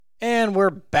And we're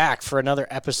back for another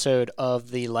episode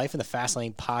of the Life in the Fast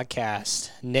Lane podcast.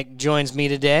 Nick joins me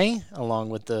today, along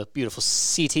with the beautiful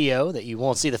CTO that you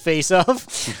won't see the face of.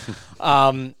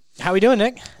 How we doing,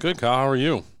 Nick? Good, Kyle. How are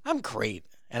you? I'm great,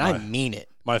 and I mean it.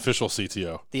 My official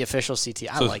CTO. The official CTO.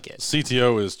 I like it.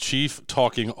 CTO is Chief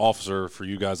Talking Officer for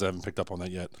you guys that haven't picked up on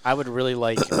that yet. I would really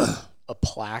like a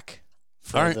plaque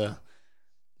for All right.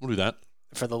 We'll do that.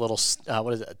 For the little,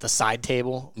 what is it, the side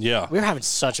table? Yeah. We were having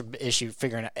such an issue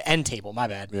figuring out, end table, my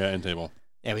bad. Yeah, end table.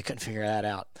 Yeah, we couldn't figure that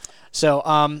out. So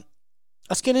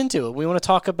let's get into it. We want to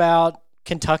talk about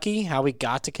Kentucky, how we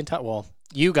got to Kentucky. Well,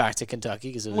 you got to Kentucky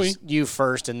because it was you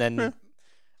first, and then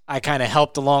I kind of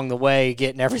helped along the way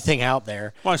getting everything out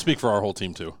there. Well, I speak for our whole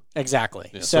team, too. Exactly.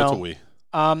 Yeah, so that's what we.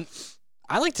 I'd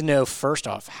like to know, first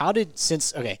off,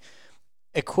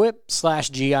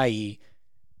 Equip/GIE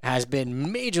has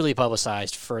been majorly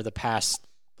publicized for the past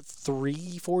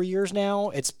 3-4 years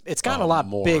now. It's gotten a lot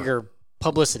bigger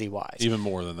publicity-wise. Even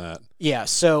more than that. Yeah.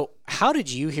 So how did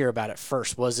you hear about it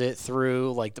first? Was it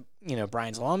through like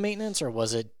Brian's Lawn Maintenance, or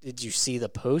did you see the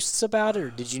posts about it, or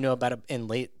did you know about it in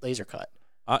Laser Cut?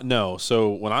 No.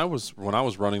 So when I was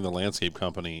running the landscape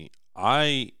company,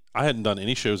 I hadn't done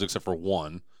any shows except for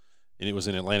one, and it was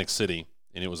in Atlantic City,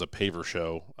 and it was a paver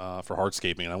show for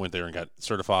hardscaping, and I went there and got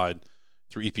certified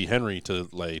through EP Henry to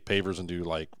lay pavers and do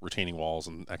like retaining walls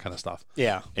and that kind of stuff.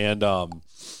 Yeah. And I'm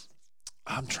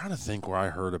trying to think where I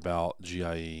heard about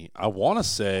GIE. I want to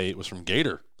say it was from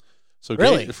Gator. So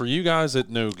really? For you guys that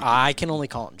know, I can only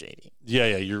call him JD.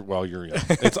 Yeah.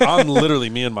 I'm literally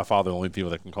me and my father the only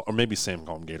people that can call, or maybe Sam can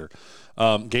call him Gator.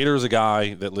 Gator is a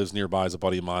guy that lives nearby. Is a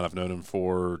buddy of mine. I've known him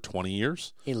for 20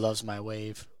 years. He loves my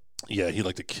wave. Yeah, he'd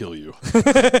like to kill you.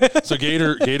 So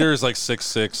Gator is like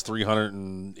 6'6",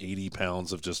 380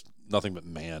 pounds of just nothing but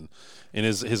man. And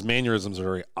his mannerisms are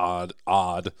very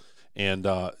odd and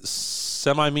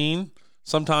semi-mean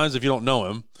sometimes if you don't know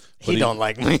him. He don't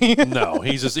like me. No,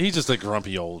 he's just a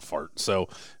grumpy old fart. So,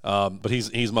 but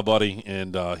he's my buddy,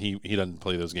 and he doesn't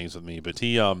play those games with me. But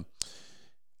he, when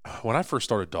I first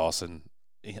started Dawson,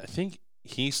 I think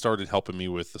he started helping me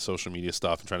with the social media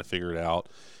stuff and trying to figure it out.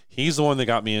 He's the one that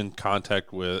got me in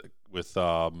contact with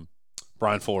Brian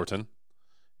Fullerton,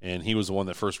 and he was the one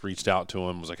that first reached out to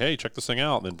him, was like, hey, check this thing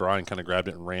out. And then Brian kind of grabbed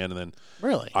it and ran, and then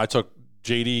really I took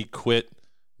JD quit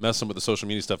messing with the social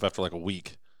media stuff after like a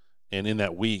week. And in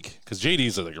that week, because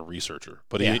JD's like a researcher,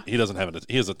 but he doesn't have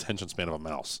he has attention span of a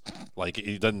mouse. Like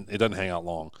it doesn't hang out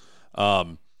long.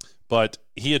 But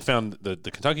he had found the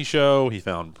Kentucky show. He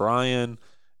found Brian.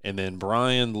 And then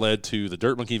Brian led to the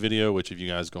Dirt Monkey video, which if you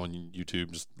guys go on YouTube,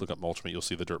 just look up Mulchmate, you'll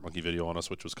see the Dirt Monkey video on us,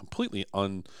 which was completely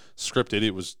unscripted.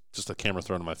 It was just a camera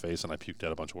thrown in my face, and I puked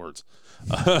out a bunch of words.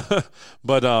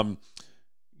 But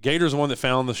Gator's the one that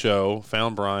found the show,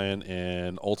 found Brian,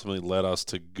 and ultimately led us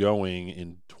to going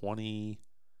in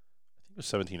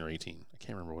 17 or 18. I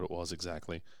can't remember what it was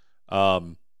exactly.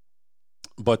 We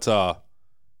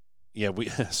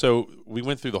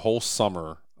went through the whole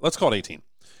summer. Let's call it 18.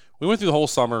 We went through the whole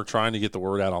summer trying to get the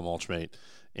word out on Mulchmate,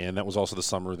 and that was also the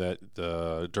summer that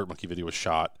the Dirt Monkey video was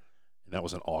shot, and that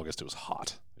was in August. It was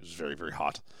hot. It was very, very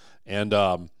hot. And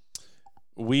I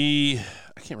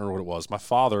can't remember what it was. My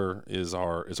father is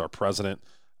our president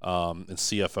and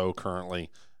CFO currently,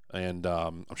 and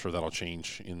I'm sure that'll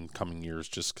change in coming years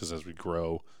just because as we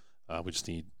grow, we just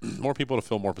need more people to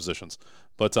fill more positions.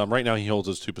 But right now he holds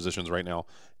those two positions right now.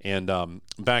 And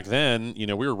back then,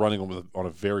 we were running on a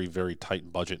very, very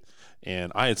tight budget.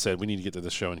 And I had said, we need to get to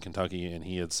this show in Kentucky. And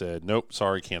he had said, nope,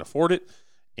 sorry, can't afford it.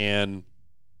 And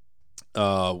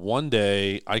one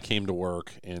day I came to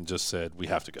work and just said, we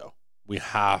have to go. We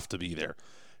have to be there.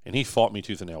 And he fought me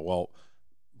tooth and nail. Well,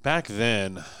 back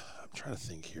then, I'm trying to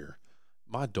think here.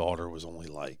 My daughter was only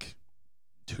like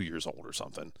 2 years old or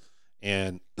something.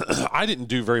 And I didn't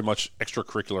do very much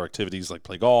extracurricular activities like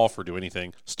play golf or do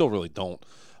anything. Still really don't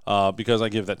because I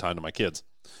give that time to my kids.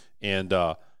 And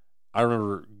I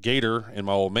remember Gator and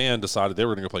my old man decided they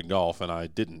were going to go play golf, and I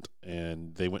didn't.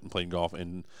 And they went and played golf.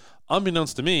 And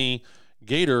unbeknownst to me,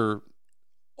 Gator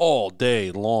all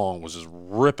day long was just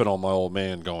ripping on my old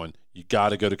man going, you got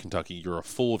to go to Kentucky. You're a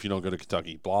fool if you don't go to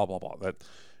Kentucky, blah, blah, blah.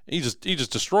 He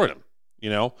just destroyed him,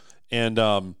 And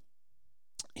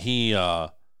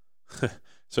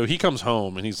so he comes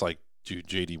home and he's like, dude,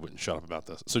 JD wouldn't shut up about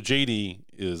this. So James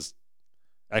is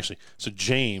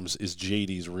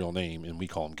JD's real name, and we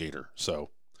call him Gator.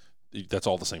 So that's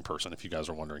all the same person, if you guys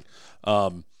are wondering.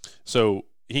 So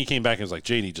he came back and was like,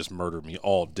 JD just murdered me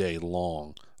all day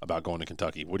long about going to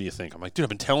Kentucky. What do you think? I'm like, dude, I've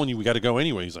been telling you we got to go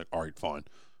anyway. He's like, all right, fine.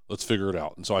 Let's figure it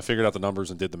out. And so I figured out the numbers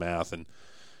and did the math, and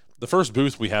the first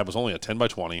booth we had was only a 10 by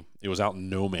 20. It was out in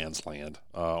no man's land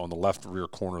on the left rear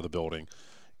corner of the building.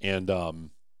 And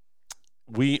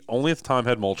we only at the time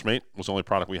had Mulchmate, was the only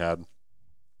product we had.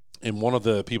 And one of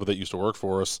the people that used to work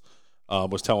for us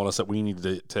was telling us that we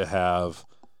needed to have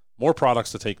more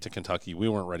products to take to Kentucky. We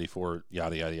weren't ready for it,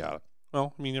 yada, yada, yada.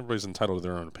 Well, I mean, everybody's entitled to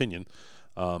their own opinion.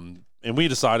 And we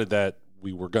decided that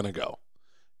we were going to go.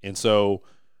 And so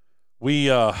we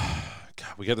got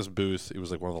this booth. It was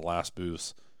like one of the last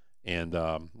booths. And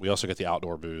we also got the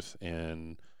outdoor booth.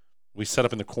 And we set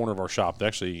up in the corner of our shop.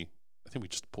 Actually, I think we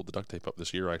just pulled the duct tape up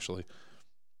this year, actually.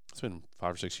 It's been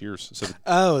 5 or 6 years.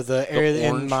 So the area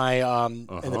in my in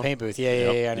the paint booth. Yeah, I know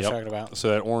what you're talking about. So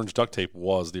that orange duct tape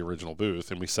was the original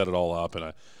booth, and we set it all up, and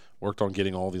I worked on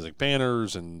getting all these like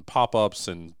banners and pop-ups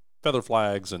and feather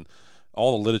flags and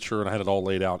all the literature, and I had it all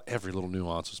laid out. Every little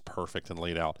nuance was perfect and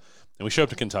laid out. And we showed up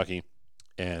to Kentucky,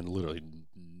 and literally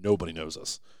nobody knows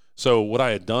us. So what I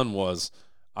had done was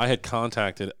I had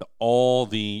contacted all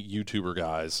the YouTuber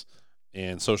guys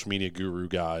and social media guru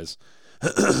guys,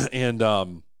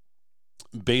 and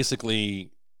basically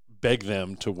begged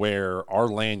them to wear our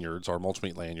lanyards, our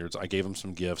Mulchmate lanyards. I gave them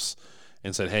some gifts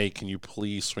and said, hey, can you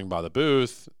please swing by the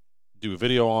booth, do a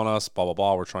video on us, blah, blah,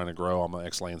 blah. We're trying to grow. I'm an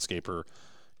ex-landscaper.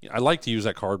 I like to use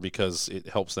that card because it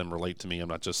helps them relate to me. I'm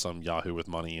not just some Yahoo with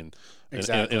money and in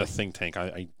a think tank.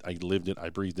 I lived it.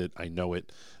 I breathed it. I know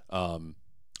it. I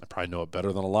probably know it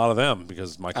better than a lot of them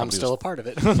because my company I'm still a part of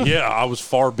it. Yeah, I was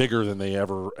far bigger than they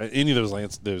ever. Any of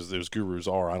those gurus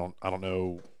are. I don't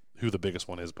know who the biggest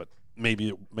one is, but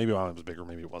maybe mine was bigger,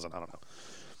 maybe it wasn't. I don't know.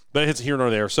 But it's here nor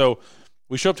there. So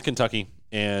we show up to Kentucky,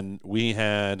 and we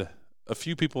had a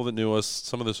few people that knew us.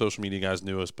 Some of the social media guys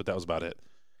knew us, but that was about it.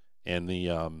 And the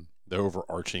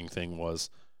overarching thing was,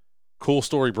 cool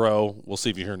story, bro. We'll see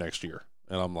if you're here next year.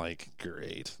 And I'm like,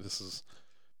 great. This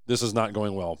is not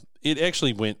going well. It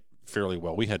actually went fairly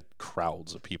well. We had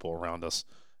crowds of people around us.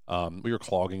 We were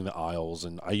clogging the aisles,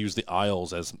 and I used the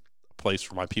aisles as place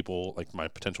for my people, like my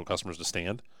potential customers, to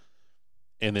stand,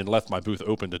 and then left my booth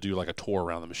open to do like a tour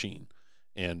around the machine.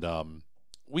 And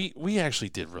we actually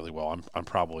did really well. I'm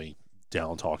probably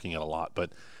down talking it a lot,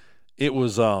 but it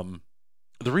was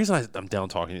the reason I'm down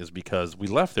talking is because we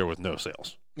left there with no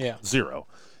sales. Yeah. 0.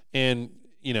 And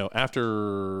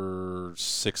after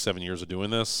 6-7 years of doing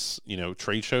this,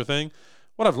 trade show thing,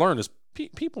 what I've learned is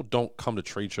people don't come to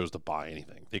trade shows to buy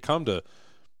anything. They come to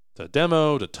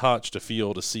demo, to touch, to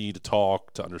feel, to see, to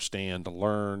talk, to understand, to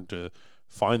learn, to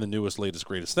find the newest, latest,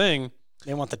 greatest thing.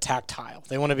 They want the tactile.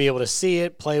 They want to be able to see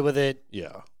it, play with it.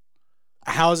 Yeah.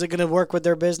 How is it going to work with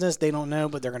their business? They don't know,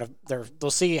 but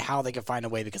they'll see how they can find a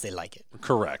way because they like it.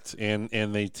 Correct. And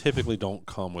they typically don't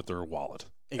come with their wallet.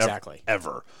 Exactly.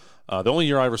 Ever. The only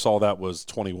year I ever saw that was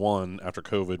 21 after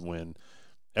COVID, when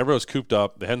everybody was cooped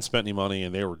up. They hadn't spent any money,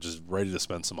 and they were just ready to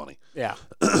spend some money. Yeah.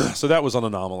 So that was an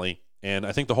anomaly. And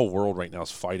I think the whole world right now is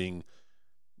fighting.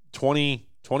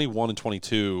 2021 and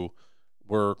 22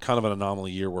 were kind of an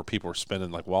anomaly year where people were spending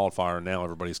like wildfire, and now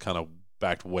everybody's kind of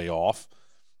backed way off.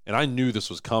 And I knew this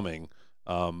was coming.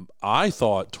 I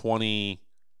thought Q1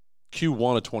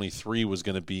 of 23 was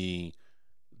going to be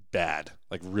bad,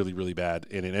 like really, really bad.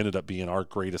 And it ended up being our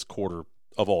greatest quarter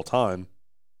of all time.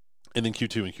 And then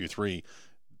Q2 and Q3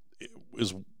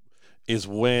 is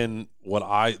when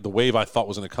the wave I thought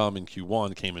was going to come in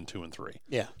Q1 came in 2 and 3.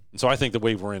 Yeah. And so I think the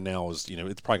wave we're in now is,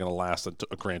 it's probably going to last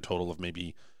a grand total of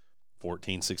maybe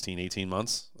 14, 16, 18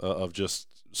 months of just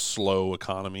slow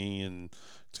economy, and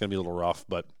it's going to be a little rough,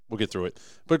 but we'll get through it.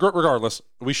 But regardless,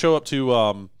 we show up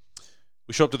to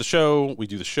the show, we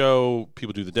do the show,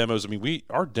 people do the demos. I mean,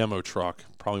 our demo truck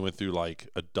probably went through like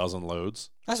a dozen loads.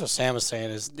 That's what Sam was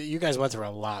saying, is that you guys went through a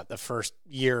lot the first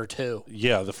year or two.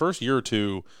 Yeah, the first year or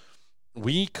two,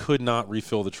 we could not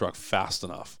refill the truck fast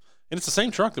enough. And it's the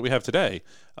same truck that we have today.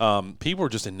 People were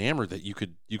just enamored that you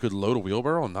could load a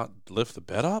wheelbarrow and not lift the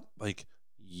bed up. Like,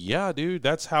 yeah, dude,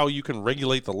 that's how you can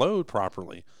regulate the load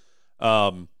properly.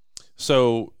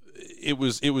 So it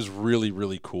was really,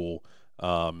 really cool.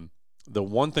 The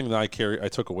one thing that I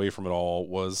took away from it all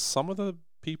was some of the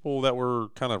people that were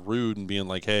kind of rude and being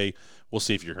like, hey, we'll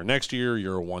see if you're here next year.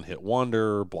 You're a one-hit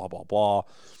wonder, blah, blah, blah.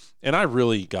 And I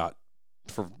really got,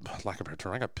 for lack of a better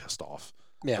term, I got pissed off.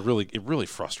 Yeah. It really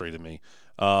frustrated me.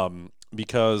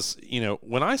 Because,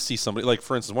 when I see somebody, like,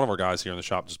 for instance, one of our guys here in the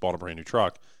shop just bought a brand new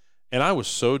truck, and I was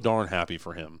so darn happy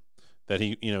for him that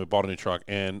he, bought a new truck.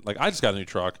 And, like, I just got a new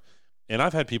truck, and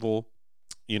I've had people,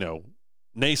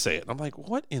 naysay it. And I'm like,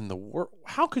 what in the world?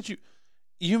 How could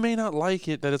you may not like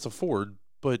it that it's a Ford,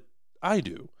 but I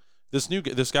do. This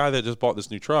guy that just bought this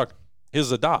new truck, his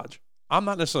is a Dodge. I'm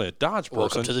not necessarily a Dodge person.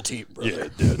 Welcome to the team, brother.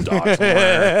 Yeah,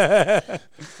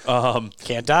 Dodge.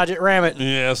 Can't dodge it, ram it.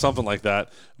 Yeah, something like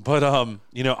that. But,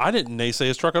 I didn't naysay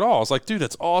his truck at all. I was like, dude,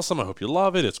 that's awesome. I hope you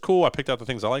love it. It's cool. I picked out the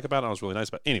things I like about it. I was really nice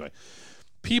about it. Anyway,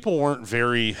 people weren't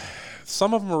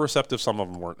some of them were receptive, some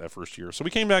of them weren't that first year. So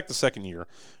we came back the second year,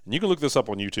 and you can look this up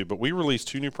on YouTube, but we released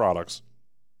 2 new products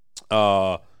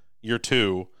year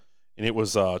 2, and it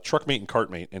was Truckmate and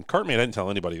Cartmate. And Cartmate, I didn't tell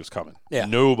anybody it was coming. Yeah.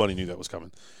 Nobody knew that was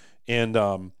coming. And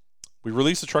we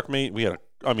released the Truckmate. We had,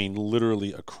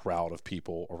 literally a crowd of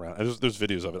people around. There's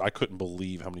videos of it. I couldn't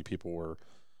believe how many people were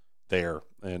there.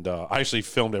 And I actually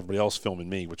filmed everybody else filming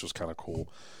me, which was kind of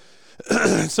cool.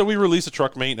 So we released a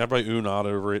Truckmate, and everybody ooh-nah'd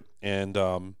over it. And,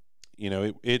 the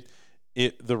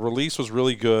release was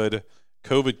really good.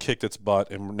 COVID kicked its butt,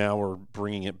 and now we're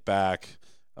bringing it back.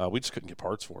 We just couldn't get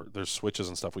parts for it. There's switches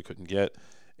and stuff we couldn't get.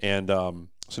 And so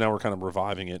now we're kind of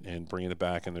reviving it and bringing it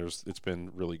back, and it's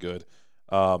been really good.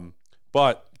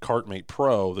 But Cartmate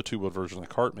Pro, the 2-wheel version of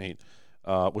the Cartmate,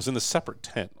 was in the separate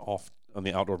tent off on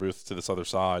the outdoor booth to this other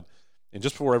side. And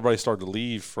just before everybody started to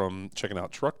leave from checking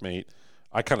out Truckmate,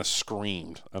 I kind of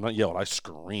screamed. I'm not yelled. I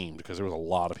screamed because there was a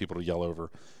lot of people to yell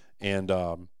over. And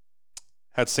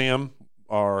had Sam,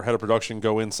 our head of production,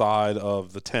 go inside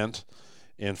of the tent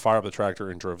and fire up the tractor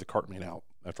and drove the Cartmate out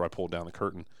after I pulled down the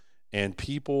curtain. And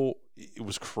it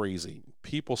was crazy.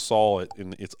 People saw it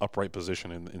in its upright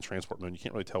position in transport mode. You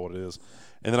can't really tell what it is.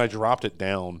 And then I dropped it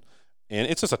down, and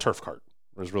it's just a turf cart.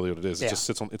 Is really what it is. It just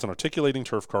sits on. It's an articulating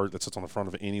turf cart that sits on the front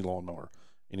of any lawnmower,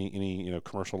 any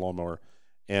commercial lawnmower,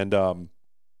 and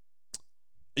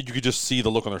you could just see the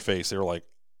look on their face. They were like,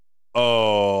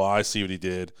 "Oh, I see what he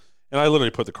did." And I literally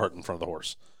put the cart in front of the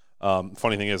horse.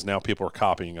 Funny thing is now people are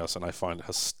copying us, and I find it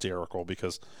hysterical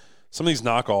because some of these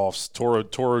knockoffs,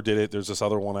 Toro did it. There's this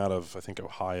other one out of, I think,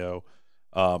 Ohio.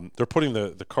 They're putting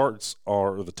the carts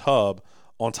or the tub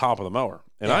on top of the mower.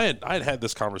 And I had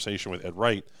this conversation with Ed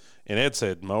Wright, and Ed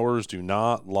said mowers do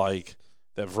not like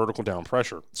that vertical down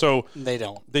pressure. So they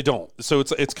don't. So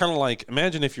it's kind of like,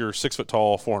 imagine if you're 6 foot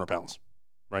tall, 400 pounds,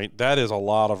 right? That is a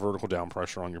lot of vertical down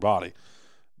pressure on your body.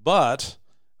 But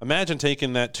imagine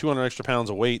taking that 200 extra pounds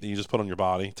of weight that you just put on your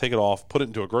body, take it off, put it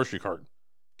into a grocery cart.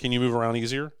 Can you move around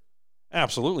easier?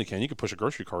 Absolutely can. You can push a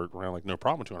grocery cart around like no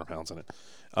problem with 200 pounds in it.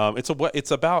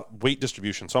 It's about weight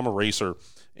distribution. So I'm a racer,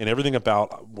 and everything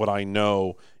about what I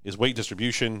know is weight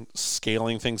distribution,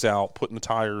 scaling things out, putting the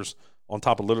tires on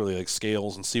top of literally like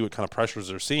scales and see what kind of pressures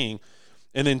they're seeing,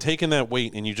 and then taking that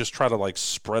weight and you just try to like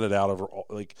spread it out over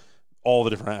all the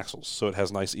different axles so it has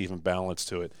nice even balance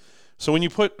to it. So when you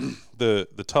put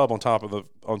the tub on top of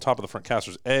the front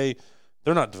casters,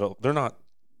 they're not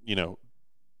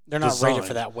rated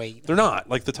for that weight. They're not.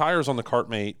 Like the tires on the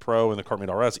Cartmate Pro and the Cartmate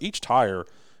RS, each tire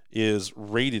is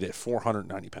rated at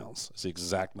 490 pounds. It's the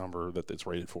exact number that it's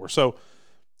rated for. So,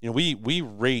 we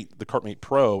rate the Cartmate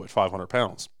Pro at 500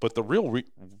 pounds. But the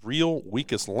real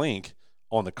weakest link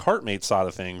on the Cartmate side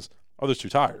of things are those 2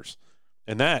 tires.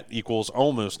 And that equals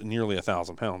almost nearly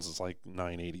 1,000 pounds. It's like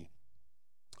 980.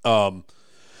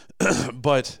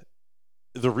 But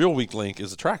the real weak link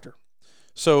is the tractor.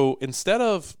 So instead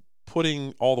of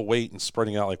putting all the weight and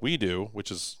spreading out like we do,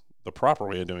 which is the proper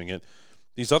way of doing it,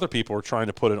 these other people are trying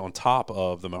to put it on top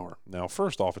of the mower. Now,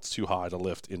 first off, it's too high to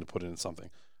lift and to put it in something.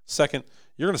 Second,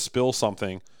 you're going to spill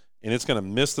something, and it's going to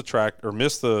miss the track or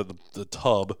miss the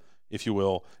tub, if you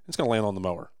will. It's going to land on the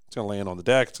mower. It's going to land on the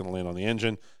deck. It's going to land on the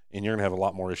engine, and you're going to have a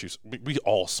lot more issues. We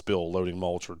all spill loading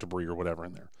mulch or debris or whatever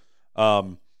in there.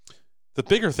 The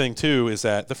bigger thing, too, is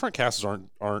that the front casters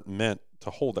aren't meant to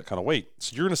hold that kind of weight.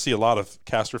 So you're going to see a lot of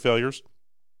caster failures.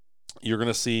 You're going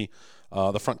to see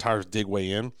the front tires dig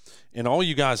way in. And all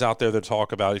you guys out there that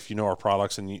talk about, if you know our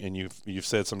products and you've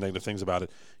said some negative things about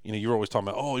it, you're always talking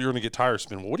about, oh, you're going to get tire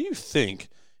spin. Well, what do you think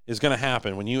is going to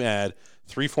happen when you add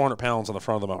 400 pounds on the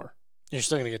front of the mower? You're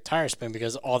still going to get tire spin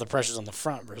because all the pressure's on the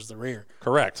front versus the rear.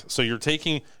 Correct. So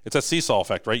it's a seesaw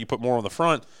effect, right? You put more on the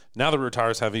front. Now the rear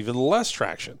tires have even less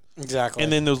traction. Exactly.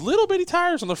 And then those little bitty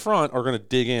tires on the front are going to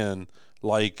dig in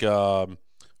like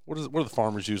what are the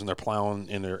farmers using? They're plowing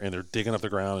and they're digging up the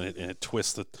ground and it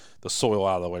twists the soil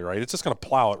out of the way, right? It's just going to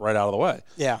plow it right out of the way.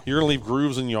 Yeah. You're going to leave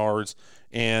grooves in yards,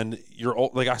 and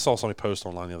like I saw somebody post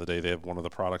online the other day. They have one of the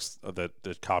products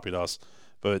that copied us.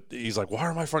 But he's like, why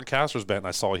are my front casters bent? And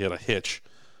I saw he had a hitch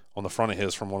on the front of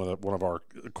his from one of our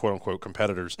quote unquote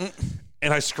competitors.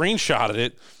 And I screenshotted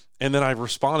it, and then I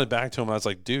responded back to him. And I was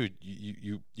like, dude,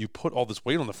 you put all this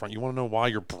weight on the front. You want to know why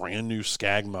your brand new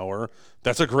Skag mower?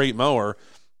 That's a great mower.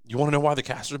 You want to know why the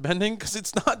casters are bending? Because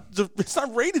it's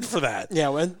not rated for that. Yeah.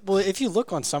 Well, if you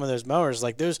look on some of those mowers,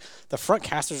 like the front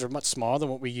casters are much smaller than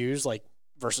what we use, like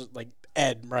versus like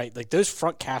Ed, right? Like those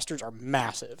front casters are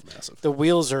massive. Massive. The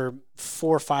wheels are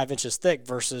 4 or 5 inches thick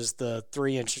versus the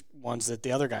 3-inch ones that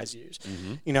the other guys use.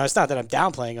 Mm-hmm. You know, it's not that I'm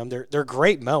downplaying them. They're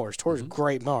great mowers. Tor's a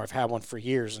great mower. I've had one for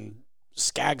years, and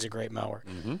Skag's a great mower.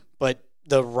 Mm-hmm. But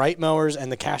the right mowers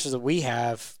and the casters that we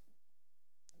have,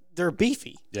 they're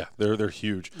beefy. Yeah, they're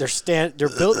huge. They're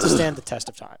built to stand the test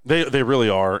of time. They really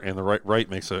are, and the right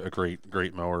makes a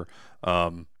great mower.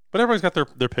 But everybody's got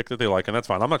their pick that they like, and that's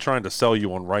fine. I'm not trying to sell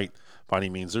you on Right by any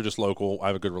means. They're just local. I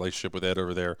have a good relationship with Ed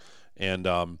over there, and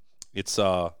it's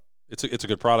a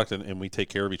good product, and we take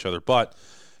care of each other. But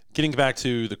getting back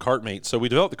to the CartMate, so we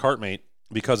developed the CartMate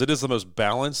because it is the most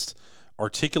balanced,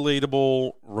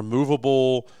 articulatable,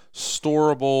 removable,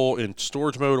 storable in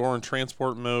storage mode or in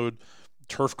transport mode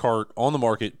turf cart on the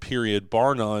market, period,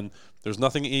 bar none. There's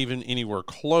nothing even anywhere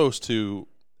close to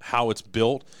how it's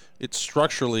built. It's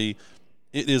structurally,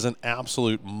 it is an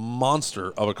absolute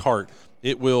monster of a cart.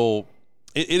 It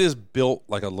is built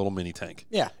like a little mini tank.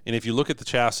 Yeah. And if you look at the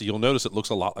chassis, you'll notice it looks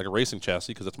a lot like a racing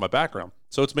chassis because that's my background.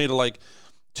 So it's made of like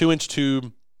 2-inch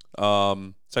tube.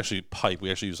 It's actually pipe.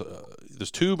 We actually use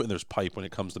there's tube and there's pipe when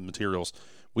it comes to materials.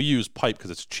 We use pipe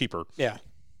because it's cheaper. Yeah.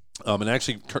 And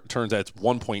actually turns out it's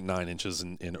 1.9 inches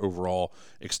in overall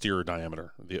exterior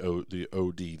diameter, the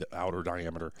OD, the outer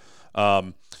diameter.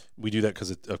 We do that because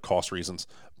of cost reasons.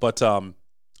 But,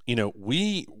 you know,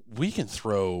 we can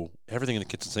throw everything in the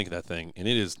kitchen sink of that thing, and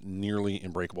it is nearly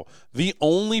unbreakable. The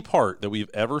only part that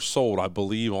we've ever sold, I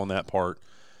believe, on that part,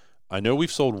 I know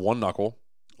we've sold one knuckle,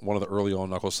 one of the early on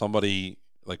knuckles. Somebody,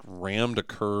 like, rammed a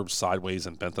curb sideways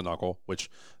and bent the knuckle, which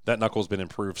that knuckle's been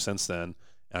improved since then.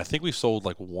 And I think we sold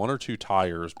like 1 or 2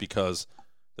 tires because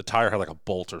the tire had like a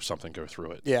bolt or something go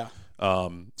through it. Yeah.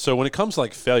 So when it comes to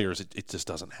like failures, it just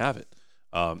doesn't have it.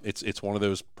 It's one of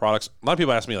those products. A lot of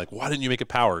people ask me like, why didn't you make it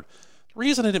powered? The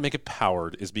reason I didn't make it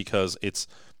powered is because it's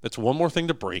one more thing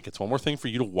to break. It's one more thing for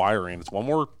you to wire in. It's one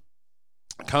more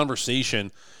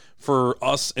conversation for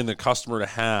us and the customer to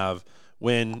have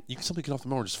when you can simply get off the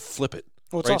mower and just flip it.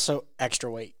 Well, it's also extra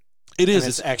weight. It is.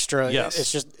 It's extra.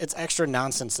 Yes. It's extra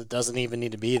nonsense that doesn't even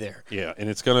need to be there. Yeah, and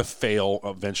it's going to fail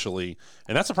eventually.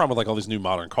 And that's the problem with like all these new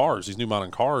modern cars. These new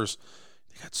modern cars,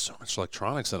 they got so much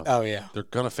electronics in them. Oh, yeah. They're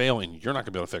going to fail, and you're not going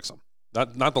to be able to fix them.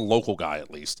 Not the local guy,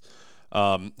 at least.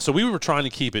 So we were trying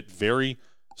to keep it very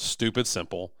stupid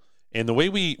simple. And the way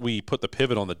we put the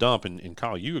pivot on the dump, and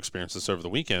Kyle, you experienced this over the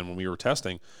weekend when we were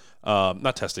testing.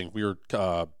 Not testing. We were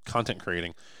content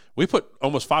creating. We put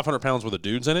almost 500 pounds worth of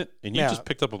dudes in it, and you just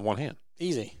picked up with one hand.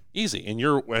 Easy. And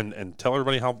and tell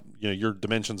everybody how your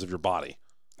dimensions of your body.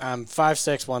 I'm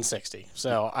 5'6", 160.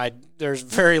 So there's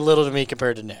very little to me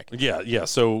compared to Nick. Yeah.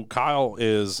 So Kyle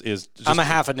is just, I'm a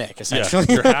half a Nick, essentially.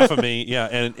 Yeah, you're half of me. Yeah,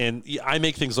 and I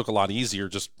make things look a lot easier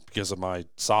just because of my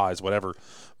size, whatever.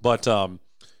 But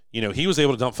he was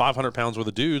able to dump 500 pounds worth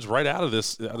of dudes right out of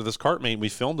this CartMate. We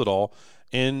filmed it all.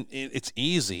 And it's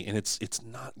easy, and it's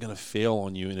not going to fail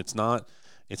on you, and it's not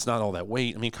all that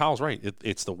weight. I mean, Kyle's right.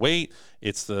 It's the weight.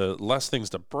 It's the less things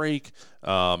to break.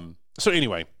 So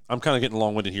anyway, I'm kind of getting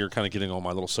long-winded here, kind of getting on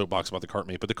my little soapbox about the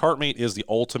CartMate. But the CartMate is the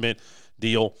ultimate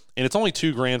deal, and it's only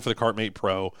 $2,000 for the CartMate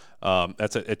Pro.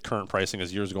 That's at current pricing.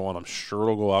 As years go on, I'm sure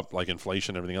it'll go up like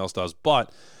inflation, everything else does.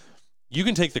 But you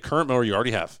can take the current mower you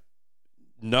already have.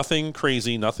 Nothing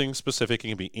crazy, nothing specific. It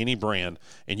can be any brand,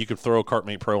 and you can throw a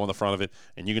CartMate Pro on the front of it,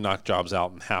 and you can knock jobs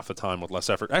out in half the time with less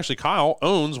effort. Actually, Kyle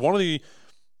owns one of the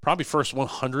probably first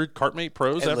 100 CartMate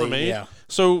Pros ever made. Yeah.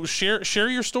 So share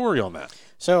your story on that.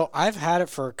 So I've had it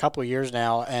for a couple of years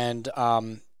now, and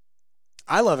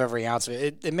I love every ounce of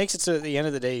it. It makes it so at the end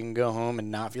of the day you can go home and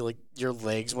not feel like your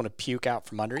legs want to puke out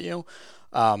from under you.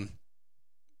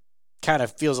 Kind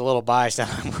of feels a little biased that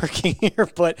I'm working here,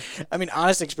 but I mean,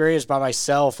 honest experience by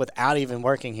myself without even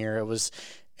working here, it was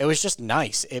just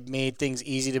nice. It made things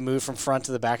easy to move from front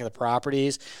to the back of the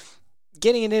properties.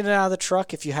 Getting it in and out of the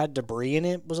truck, if you had debris in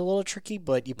it, was a little tricky,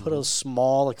 but you put a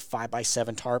small, like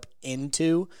 5x7 tarp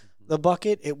into the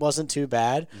bucket, it wasn't too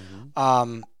bad.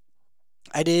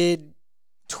 I did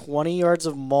 20 yards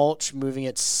of mulch moving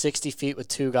it 60 feet with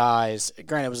 2 guys.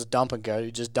 Granted, it was a dump and go. You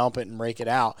just dump it and rake it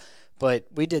out. But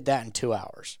we did that in 2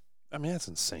 hours. I mean, that's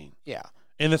insane. Yeah.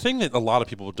 And the thing that a lot of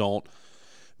people don't,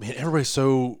 man, everybody's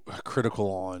so critical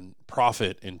on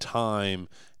profit and time,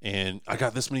 and I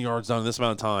got this many yards done in this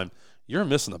amount of time. You're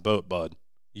missing the boat, bud.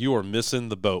 You are missing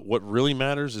the boat. What really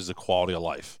matters is the quality of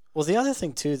life. Well, the other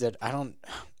thing, too, that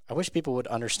I wish people would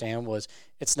understand was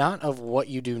it's not of what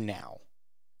you do now.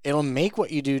 It'll make what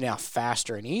you do now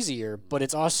faster and easier, but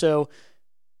it's also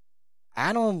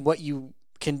add on what you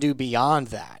can do beyond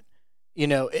that.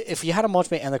 If you had a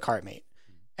mulch mate and the CartMate,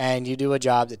 and you do a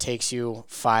job that takes you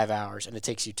 5 hours and it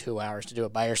takes you 2 hours to do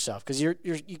it by yourself because you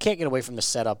can't get away from the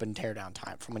setup and tear down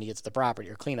time from when you get to the property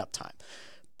or cleanup time.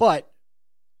 But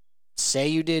say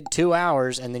you did 2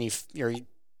 hours and then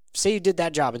say you did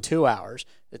that job in 2 hours,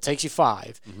 it takes you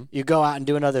 5. Mm-hmm. You go out and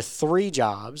do another 3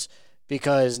 jobs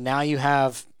because now you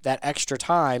have that extra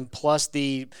time plus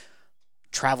the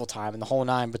travel time and the whole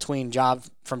 9 between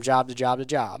from job to job to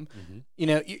job.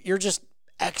 Mm-hmm. You're just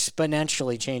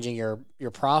exponentially changing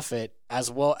your profit as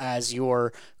well as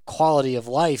your quality of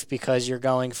life because you're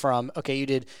going from, okay, you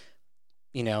did,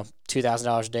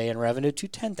 $2,000 a day in revenue to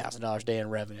 $10,000 a day in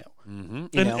revenue.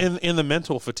 Mm-hmm. And the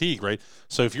mental fatigue, right?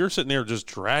 So if you're sitting there just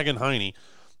dragging hiney,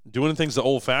 doing things the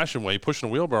old-fashioned way, pushing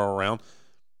a wheelbarrow around,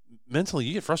 mentally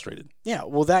you get frustrated. Yeah,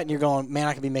 well, that and you're going, man,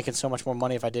 I could be making so much more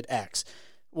money if I did X.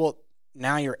 Well,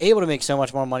 now you're able to make so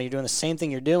much more money. You're doing the same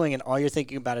thing you're doing, and all you're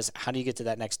thinking about is how do you get to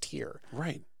that next tier?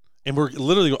 Right. And we're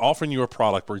literally offering you a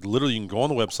product where you can go on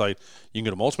the website, you can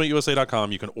go to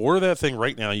multimateusa.com, you can order that thing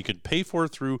right now, you can pay for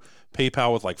it through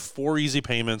PayPal with like 4 easy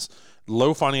payments,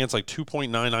 low finance, like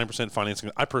 2.99%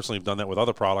 financing. I personally have done that with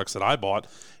other products that I bought,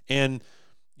 and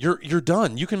you're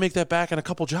done. You can make that back in a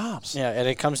couple jobs. Yeah, and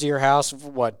it comes to your house,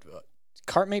 what?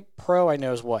 CartMate Pro, I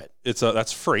know, is what?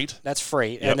 That's freight. That's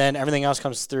freight, yep. And then everything else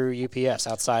comes through UPS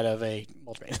outside of a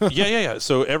Multimate. yeah.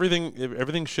 So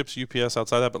everything ships UPS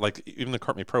outside that, but like even the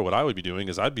CartMate Pro, what I would be doing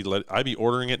is I'd be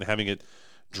ordering it and having it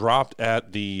dropped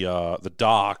at the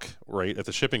dock, right, at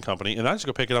the shipping company, and I just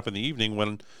go pick it up in the evening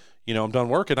when I'm done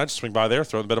working. I just swing by there,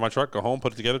 throw it in the bed of my truck, go home,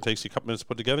 put it together. It takes you a couple minutes to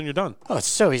put it together, and you're done. Oh, it's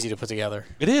so easy to put together.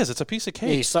 It is. It's a piece of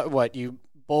cake. Yeah, you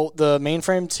bolt the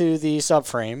mainframe to the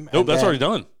subframe. Nope, that's already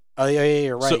done. Oh, yeah,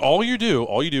 you're right. So all you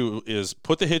do is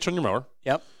put the hitch on your mower.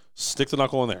 Yep. Stick the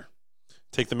knuckle in there.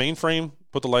 Take the main frame,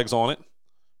 put the legs on it,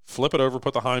 flip it over,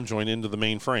 put the Heim joint into the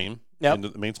main frame, into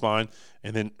the main spine,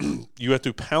 and then you have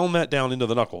to pound that down into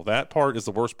the knuckle. That part is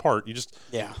the worst part. You just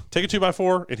take a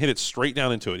 2x4 and hit it straight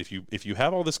down into it. If you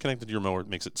have all this connected to your mower, it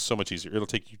makes it so much easier. It'll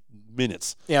take you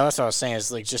minutes. Yeah, that's what I was saying.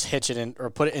 Is like just hitch it in or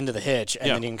put it into the hitch, and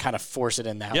then you can kind of force it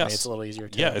in that way. It's a little easier.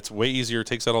 Yeah, it's way easier. It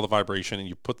takes out all the vibration, and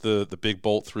you put the big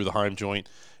bolt through the Heim joint,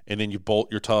 and then you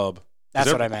bolt your tub. That's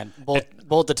what I meant.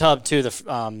 Bolt the tub to the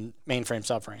mainframe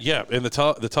subframe. Yeah, and the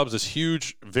tub's this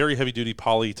huge, very heavy-duty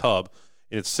poly tub,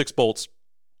 and it's 6 bolts,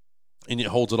 and it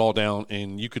holds it all down,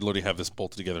 and you could literally have this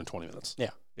bolted together in 20 minutes.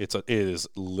 Yeah. It is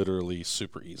literally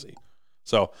super easy.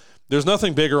 So there's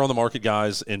nothing bigger on the market,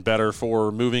 guys, and better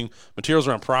for moving materials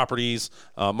around properties.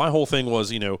 My whole thing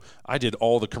was, I did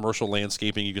all the commercial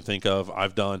landscaping you can think of.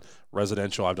 I've done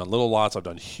residential. I've done little lots. I've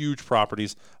done huge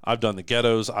properties. I've done the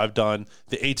ghettos. I've done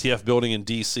the ATF building in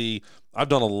D.C. I've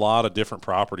done a lot of different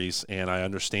properties, and I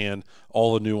understand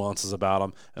all the nuances about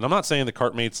them. And I'm not saying the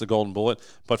CartMate's the golden bullet,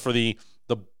 but for the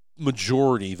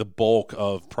majority, the bulk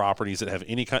of properties that have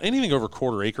anything over a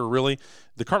quarter acre, really,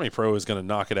 the CartMate Pro is going to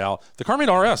knock it out. The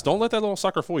CartMate RS, don't let that little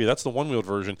sucker fool you. That's the one-wheeled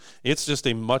version. It's just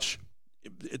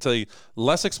it's a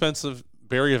less expensive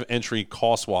barrier of entry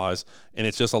cost-wise, and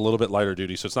it's just a little bit lighter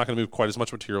duty, so it's not going to move quite as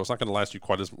much material. It's not going to last you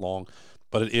quite as long,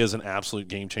 but it is an absolute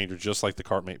game changer, just like the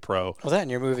CartMate Pro. Well,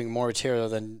 and you're moving more material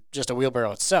than just a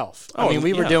wheelbarrow itself.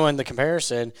 We were doing the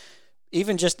comparison.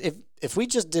 Even just if we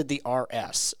just did the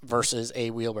RS versus a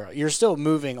wheelbarrow, you're still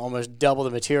moving almost double the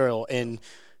material in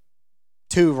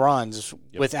 2 runs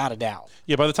without a doubt.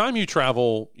 Yeah, by the time you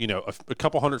travel, a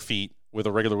couple hundred feet with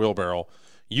a regular wheelbarrow,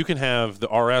 you can have the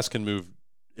RS can move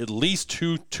at least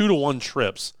two to 1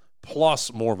 trips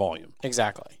plus more volume.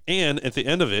 Exactly. And at the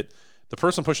end of it, the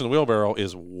person pushing the wheelbarrow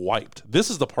is wiped. This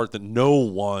is the part that no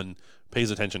one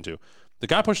pays attention to. The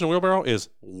guy pushing the wheelbarrow is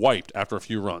wiped after a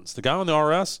few runs. The guy on the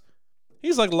RS,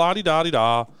 he's like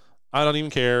la-di-da-di-da. I don't even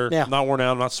care. Yeah. I'm not worn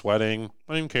out. I'm not sweating. I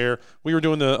don't even care. We were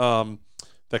doing the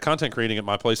content creating at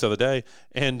my place the other day,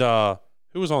 and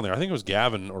who was on there? I think it was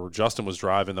Gavin or Justin was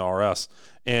driving the RS,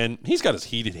 and he's got his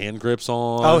heated hand grips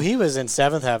on. Oh, he was in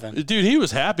 7th heaven. Dude, he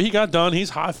was happy. He got done.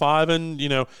 He's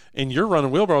high-fiving, and you're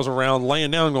running wheelbarrows around, laying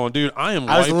down going, dude, I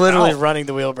was literally running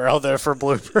the wheelbarrow there for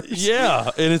bloopers. Yeah,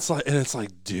 and it's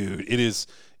like, dude, it is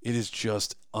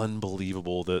just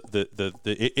unbelievable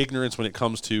the ignorance when it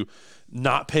comes to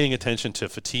not paying attention to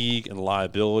fatigue and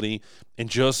liability and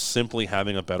just simply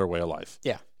having a better way of life.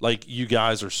 Yeah. Like, you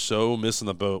guys are so missing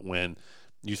the boat when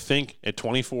you think at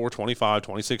 24, 25,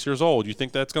 26 years old, you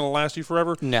think that's going to last you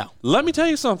forever? No. Let me tell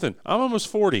you something. I'm almost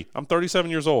 40. I'm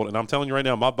 37 years old, and I'm telling you right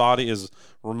now, my body is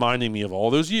reminding me of all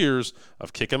those years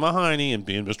of kicking my hiney and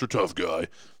being Mr. Tough Guy.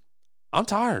 I'm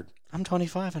tired. I'm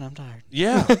 25 and I'm tired.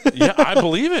 Yeah, I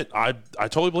believe it. I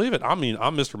totally believe it. I mean,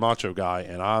 I'm Mr. Macho Guy,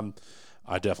 and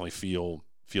I definitely feel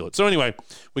feel it. So anyway,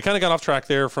 we kind of got off track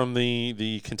there from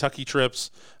the Kentucky trips.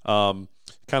 Kind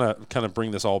of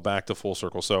bring this all back to full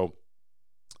circle. So,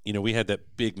 we had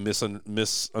that big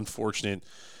unfortunate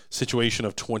situation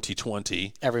of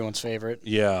 2020. Everyone's favorite.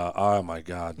 Yeah. Oh my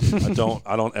God. I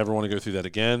don't ever want to go through that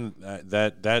again.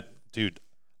 That dude,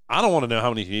 I don't want to know how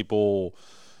many people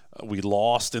we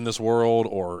lost in this world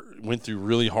or went through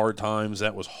really hard times.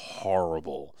 That was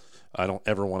horrible. I don't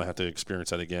ever want to have to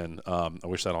experience that again. I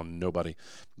wish that on nobody.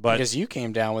 But because you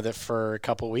came down with it for a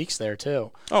couple of weeks there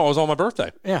too. Oh, it was on my birthday.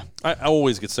 Yeah. I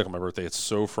always get sick on my birthday. It's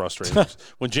so frustrating.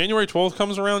 When January 12th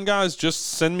comes around, guys, just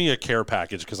send me a care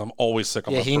package because I'm always sick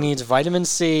on my birthday. Yeah, he needs vitamin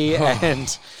C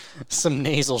and some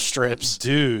nasal strips.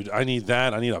 Dude, I need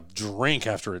that. I need a drink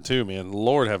after it too, man.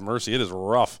 Lord have mercy. It is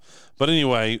rough. But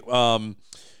anyway,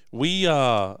 we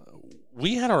had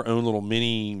our own little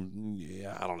mini,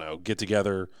 get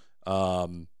together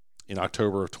in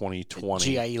October of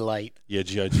 2020. GIE Light. Yeah,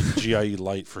 GIE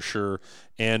Light for sure.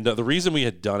 And the reason we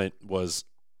had done it was,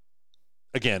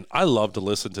 again, I love to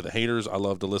listen to the haters. I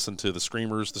love to listen to the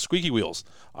screamers, the squeaky wheels.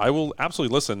 I will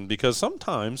absolutely listen because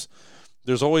sometimes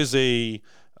there's always a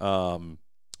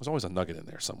nugget in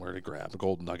there somewhere to grab, a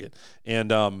golden nugget. And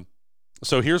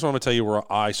so here's what I'm going to tell you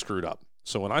where I screwed up.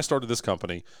 So when I started this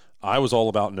company, I was all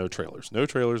about no trailers. No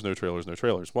trailers, no trailers, no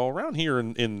trailers. Well, around here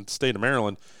in the state of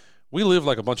Maryland, we live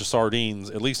like a bunch of sardines,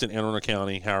 at least in Anne Arundel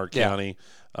County, Howard County,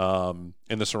 and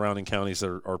the surrounding counties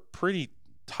that are pretty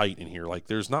tight in here. Like,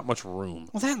 there's not much room.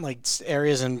 Well, that like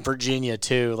areas in Virginia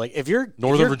too. Like if you're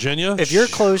Virginia, if you're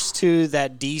close to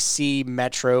that DC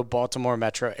metro, Baltimore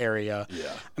metro area,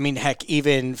 I mean, heck,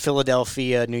 even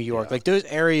Philadelphia, New York, like those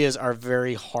areas are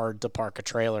very hard to park a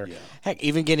trailer. Yeah. Heck,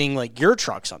 even getting like your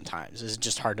truck sometimes is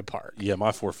just hard to park. Yeah,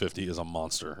 my 450 is a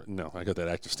monster. No, I got that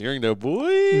active steering, no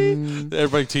boy.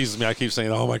 Everybody teases me. I keep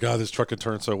saying, "Oh my God, this truck can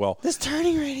turn so well." This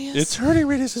turning radius. Its turning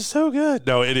radius is so good.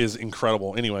 No, it is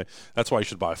incredible. Anyway, that's why you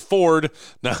should buy a Ford.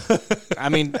 No. I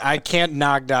mean, I can't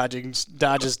knock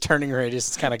Dodge's turning radius.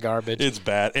 It's kind of garbage. It's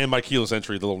bad. And my keyless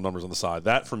entry, the little numbers on the side.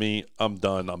 That, for me, I'm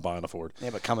done. I'm buying a Ford.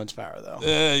 Yeah, but Cummins power, though.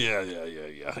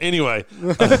 Yeah. Anyway,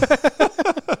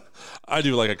 I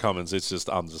do like a Cummins. It's just,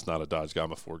 I'm just not a Dodge guy.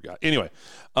 I'm a Ford guy. Anyway,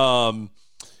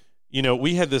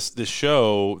 we had this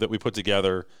show that we put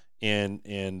together,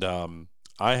 and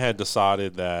I had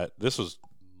decided that this was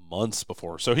months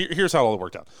before. So here's how it all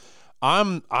worked out.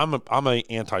 I'm a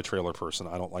anti-trailer person.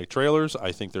 I don't like trailers.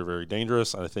 I think they're very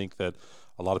dangerous. I think that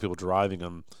a lot of people driving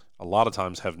them a lot of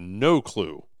times have no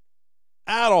clue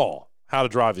at all how to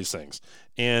drive these things.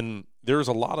 And there's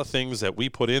a lot of things that we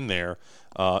put in there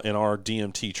in our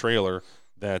DMT trailer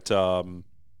that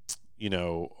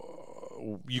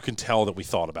you can tell that we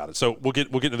thought about it. So we'll get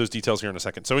into those details here in a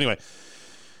second. So anyway,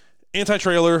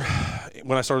 anti-trailer,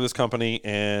 when I started this company,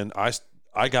 and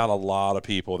I got a lot of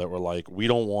people that were like, we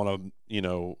don't want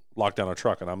to, lock down our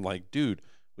truck. And I'm like, dude,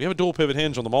 we have a dual pivot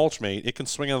hinge on the mulch mate. It can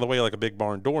swing out of the way like a big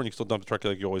barn door, and you can still dump the truck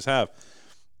like you always have.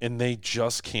 And they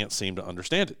just can't seem to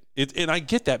understand it. And I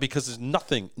get that because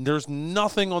there's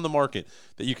nothing on the market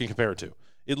that you can compare it to.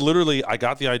 It literally, I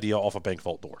got the idea off a bank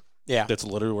vault door. Yeah. That's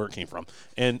literally where it came from.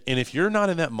 And if you're not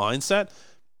in that mindset,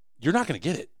 you're not going to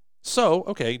get it. So,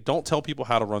 okay, don't tell people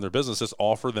how to run their business. Just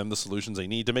offer them the solutions they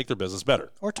need to make their business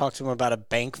better. Or talk to them about a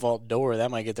bank vault door. That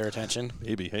might get their attention.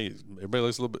 Maybe. Hey, everybody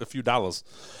likes a few dollars.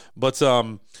 But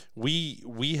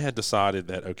we had decided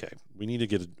that, okay, we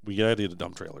got to get a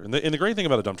dump trailer. And the great thing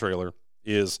about a dump trailer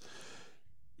is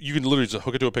you can literally just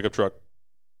hook it to a pickup truck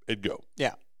and go.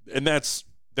 Yeah. And that's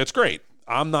great.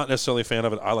 I'm not necessarily a fan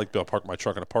of it. I like to park my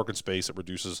truck in a parking space. It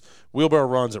reduces wheelbarrow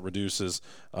runs. It reduces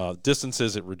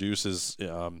distances. It reduces,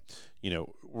 where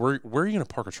are you going to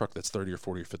park a truck that's 30 or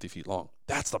 40 or 50 feet long?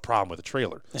 That's the problem with a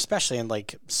trailer. Especially in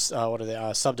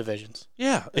subdivisions.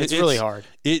 Yeah. It's really hard.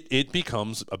 It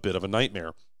becomes a bit of a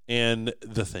nightmare. And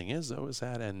the thing is, though, is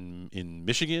that in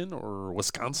Michigan or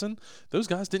Wisconsin, those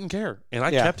guys didn't care. And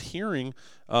I kept hearing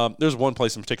there's one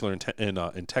place in particular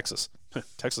in Texas.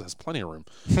 Texas has plenty of room.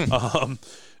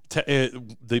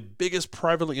 The biggest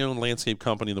privately owned landscape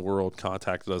company in the world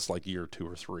contacted us like year 2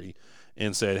 or 3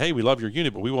 and said, "Hey, we love your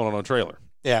unit, but we want it on a trailer."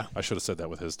 Yeah, I should have said that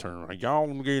with his turn. Like, y'all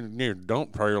get near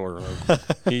dump trailer.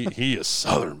 he is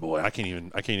Southern boy. I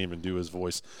can't even do his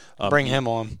voice. Bring him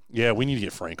on. Yeah, we need to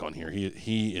get Frank on here.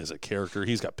 He is a character.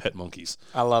 He's got pet monkeys.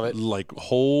 I love it. Like,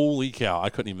 holy cow! I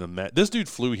couldn't even imagine. This dude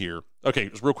flew here. Okay,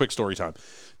 it was real quick story time.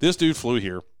 This dude flew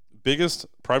here. Biggest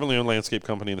privately owned landscape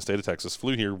company in the state of Texas,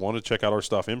 flew here, wanted to check out our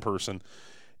stuff in person,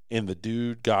 and the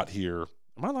dude got here.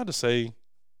 Am I allowed to say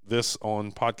this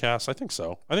on podcasts? I think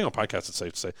so. I think on podcasts it's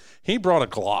safe to say. He brought a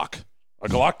Glock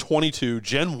 22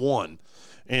 Gen 1,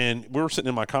 And we were sitting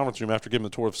in my conference room after giving the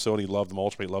tour of the facility, loved the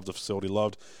mulch mate, loved the facility,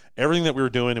 loved everything that we were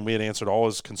doing, and we had answered all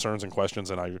his concerns and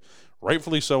questions, and I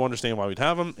rightfully so understand why we'd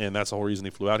have him, and that's the whole reason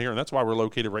he flew out here, and that's why we're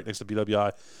located right next to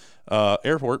BWI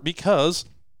Airport, because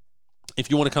if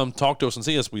you want to come talk to us and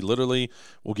see us, we literally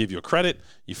will give you a credit.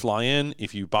 You fly in.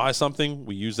 If you buy something,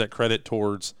 we use that credit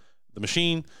towards the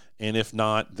machine, and if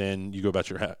not, then you go about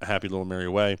your happy little merry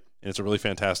way. And it's a really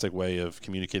fantastic way of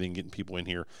communicating, getting people in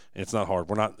here, and it's not hard.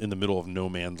 We're not in the middle of no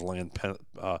man's land,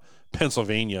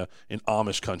 Pennsylvania, in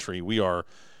Amish country. We're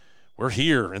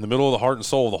here in the middle of the heart and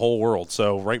soul of the whole world.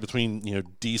 So right between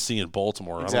D.C. and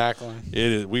Baltimore.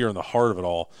 Exactly. We are in the heart of it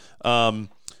all.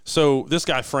 So this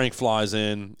guy Frank flies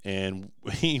in, and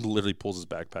he literally pulls his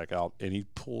backpack out, and he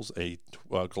pulls a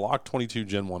Glock 22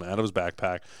 Gen 1 out of his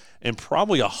backpack, and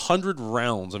probably 100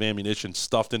 rounds of ammunition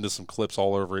stuffed into some clips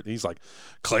all over it. And he's like,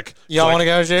 "Click, y'all want to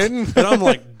go shooting?" And I'm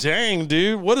like, "Dang,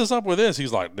 dude, what is up with this?"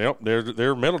 He's like, "Nope,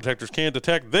 their metal detectors can't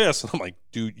detect this." And I'm like,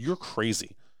 "Dude, you're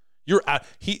crazy.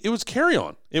 It was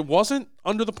carry-on. It wasn't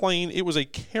under the plane. It was a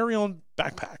carry-on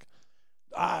backpack."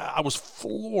 I was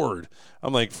floored.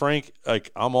 I'm like, "Frank,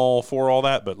 like, I'm all for all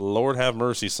that, but Lord have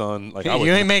mercy, son. Like, you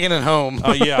ain't making it home."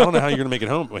 Yeah, I don't know how you're gonna make it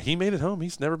home. But he made it home.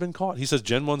 He's never been caught. He says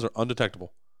Gen 1s are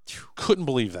undetectable. Couldn't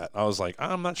believe that. I was like,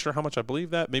 I'm not sure how much I believe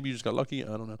that. Maybe you just got lucky. I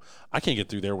don't know. I can't get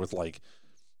through there with like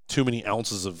too many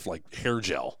ounces of like hair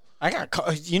gel. I got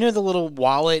the little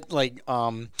wallet like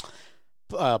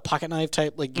pocket knife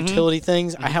type like utility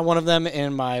things. I had one of them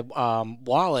in my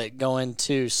wallet going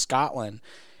to Scotland.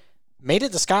 Made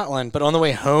it to Scotland, but on the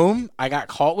way home, I got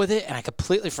caught with it, and I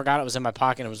completely forgot it was in my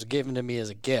pocket. It was given to me as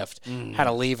a gift. Had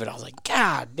to leave it. I was like,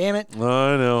 God damn it.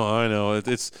 I know.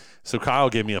 So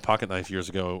Kyle gave me a pocket knife years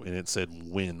ago, and it said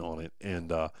 "win" on it,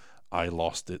 and I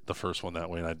lost it the first one that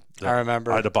way. And I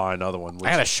remember. I had to buy another one. I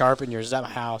got to sharpen yours at my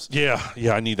house. Yeah,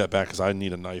 I need that back because I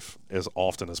need a knife as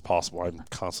often as possible. I'm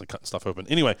constantly cutting stuff open.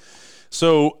 Anyway,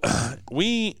 so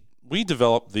we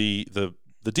developed the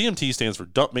DMT stands for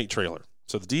Dump Mate Trailer.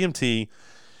 So the DMT,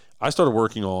 I started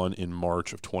working on in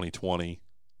March of 2020.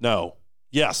 No,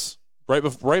 yes, right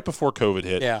before COVID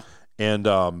hit. Yeah, and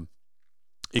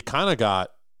it kind of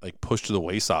got like pushed to the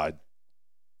wayside,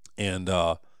 and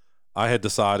I had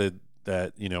decided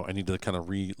that I need to kind of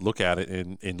re-look at it.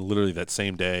 And literally that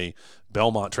same day,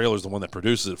 Belmont Trailers, the one that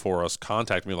produces it for us,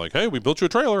 contacted me like, "Hey, we built you a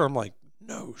trailer." I'm like,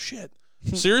 "No shit."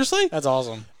 Seriously? That's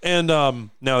awesome. And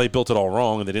now they built it all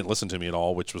wrong, and they didn't listen to me at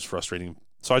all, which was frustrating.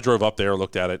 So I drove up there,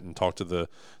 looked at it, and talked to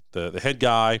the head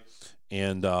guy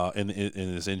and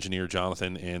his engineer,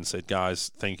 Jonathan, and said, "Guys,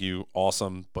 thank you,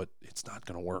 awesome, but it's not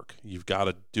going to work. You've got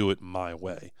to do it my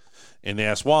way." And they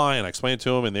asked why, and I explained to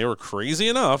them, and they were crazy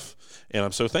enough, and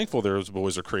I'm so thankful those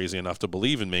boys are crazy enough to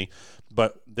believe in me,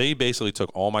 but they basically took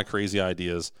all my crazy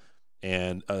ideas.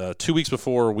 And 2 weeks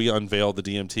before we unveiled the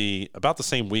DMT, about the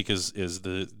same week as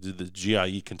the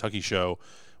GIE Kentucky show,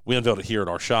 we unveiled it here at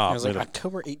our shop. It was like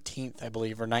October 18th, I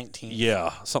believe, or 19th.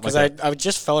 Yeah, something like that. I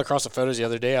just fell across the photos the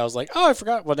other day. I was like, oh, I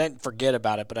forgot. Well, I didn't forget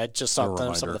about it, but I just saw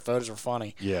some of the photos were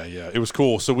funny. Yeah, it was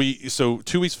cool. So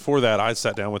 2 weeks before that, I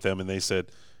sat down with them, and they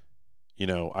said,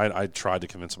 I tried to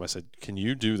convince them. I said, "Can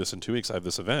you do this in 2 weeks? I have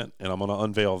this event, and I'm going to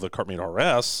unveil the Cartmate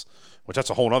RS, which that's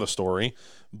a whole other story.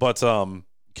 But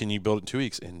can you build it in 2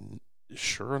 weeks?" And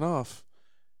sure enough,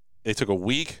 it took a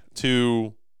week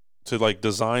to like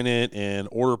design it and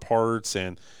order parts,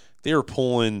 and they were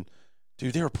pulling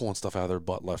stuff out of their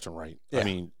butt left and right. Yeah. I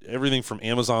mean, everything from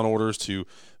Amazon orders to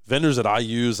vendors that I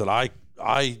use that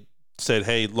I said,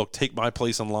 "Hey, look, take my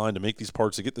place in line to make these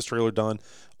parts to get this trailer done."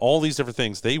 All these different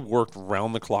things. They worked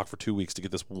round the clock for 2 weeks to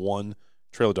get this one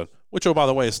trailer done, which, oh, by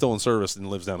the way, is still in service and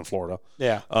lives down in Florida.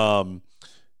 Yeah.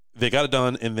 They got it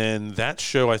done, and then that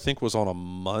show, I think, was on a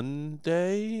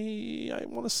Monday, I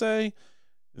want to say.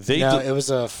 It was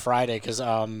a Friday because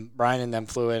Brian and them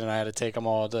flew in, and I had to take them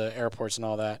all to airports and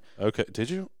all that. Okay. Did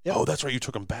you? Yeah. Oh, that's right. You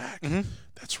took them back. Mm-hmm.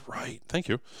 That's right. Thank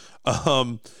you.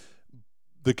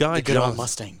 The guy, the good old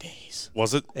Mustang days.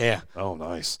 Was it? Yeah. Oh,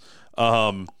 nice.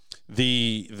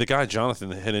 The guy, Jonathan,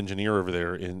 the head engineer over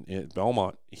there in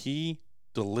Belmont, he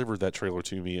delivered that trailer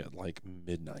to me at like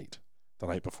midnight the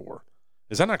night before.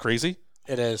 Is that not crazy?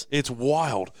 It is. It's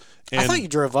wild. And I thought you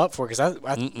drove up for it because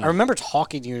I remember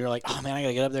talking to you. You're like, "Oh man, I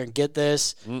gotta get up there and get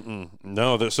this."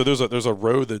 No, so there's a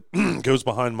road that goes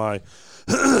behind my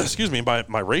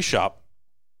my race shop,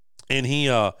 and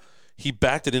he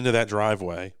backed it into that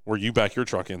driveway where you back your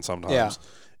truck in sometimes. Yeah.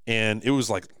 And it was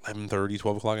like 11:30,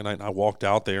 12 o'clock at night, and I walked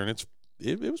out there, and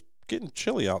it was getting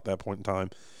chilly out at that point in time.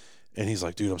 And he's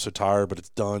like, "Dude, I'm so tired, but it's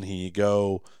done. Here you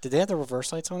go." Did they have the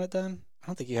reverse lights on it then? I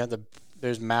don't think you had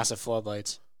those massive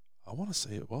floodlights. I want to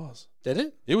say it was. Did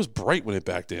it? It was bright when it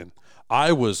backed in.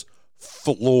 I was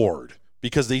floored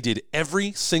because they did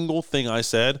every single thing I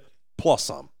said plus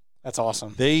some. That's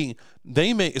awesome. They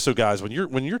make so guys, when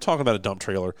you're talking about a dump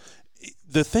trailer,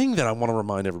 the thing that I want to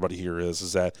remind everybody here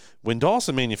is that when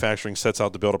Dawson Manufacturing sets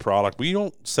out to build a product, we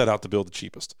don't set out to build the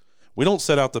cheapest. We don't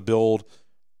set out to build,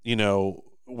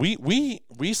 we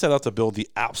set out to build the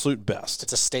absolute best.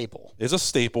 It's a staple. It's a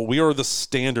staple. We are the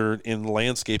standard in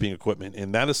landscaping equipment,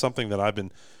 and that is something that I've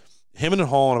been hemming and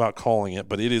hawing about calling it,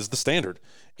 but it is the standard.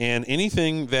 And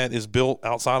anything that is built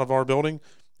outside of our building,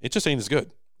 it just ain't as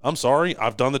good. I'm sorry.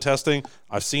 I've done the testing.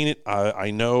 I've seen it.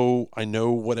 I know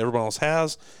what everyone else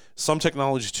has. Some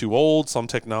technology is too old. Some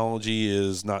technology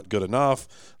is not good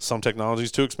enough. Some technology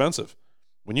is too expensive.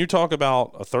 When you talk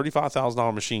about a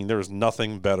 $35,000 machine, there is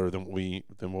nothing better than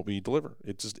what we deliver.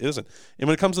 It just isn't. And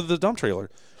when it comes to the dump trailer,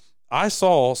 I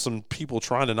saw some people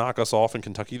trying to knock us off in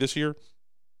Kentucky this year.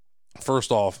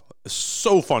 First off, it's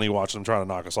so funny watching them trying to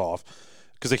knock us off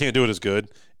because they can't do it as good.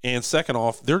 And second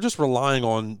off, they're just relying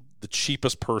on the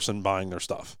cheapest person buying their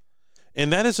stuff.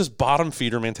 And that is just bottom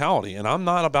feeder mentality. And I'm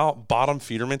not about bottom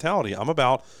feeder mentality. I'm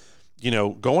about,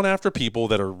 going after people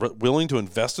that are willing to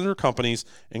invest in their companies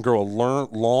and grow a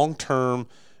long-term,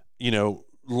 a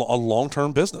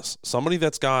long-term business. Somebody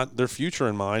that's got their future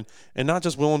in mind and not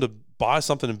just willing to buy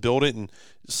something and build it and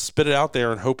spit it out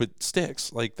there and hope it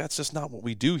sticks. Like, that's just not what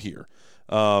we do here.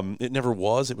 It never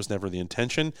was. It was never the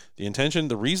intention.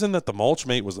 The reason that the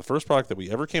Mulchmate was the first product that we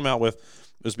ever came out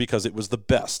with was because it was the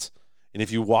best. And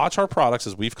if you watch our products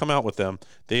as we've come out with them,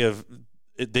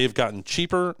 they've gotten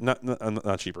cheaper,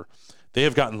 not cheaper. They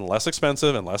have gotten less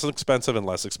expensive and less expensive and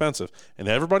less expensive. And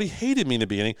everybody hated me in the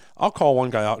beginning. I'll call one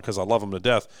guy out because I love him to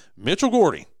death. Mitchell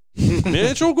Gordy.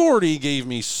 Mitchell Gordy gave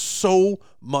me so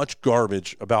much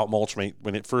garbage about Mulchmate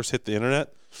when it first hit the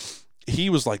internet. He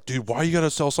was like, dude, why you got to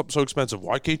sell something so expensive?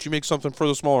 Why can't you make something for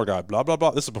the smaller guy? Blah, blah,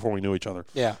 blah. This is before we knew each other.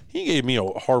 Yeah. He gave me a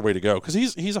hard way to go because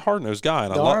he's a hard-nosed guy,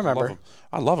 and I love him.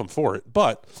 I love him for it.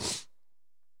 But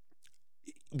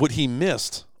what he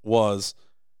missed was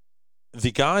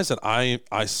the guys that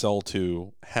I sell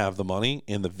to have the money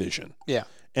and the vision. Yeah.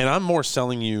 And I'm more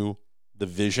selling you the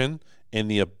vision and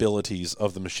the abilities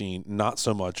of the machine, not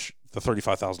so much the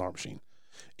 $35,000 machine.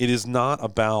 It is not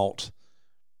about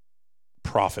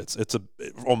profits. It's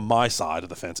on my side of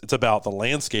the fence. It's about the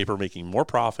landscaper making more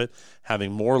profit,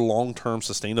 having more long-term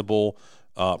sustainable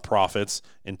profits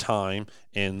and time,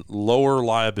 and lower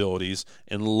liabilities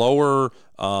and lower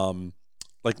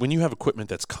like when you have equipment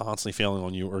that's constantly failing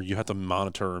on you, or you have to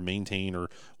monitor or maintain or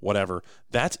whatever,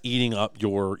 that's eating up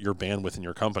your bandwidth in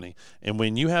your company. And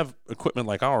when you have equipment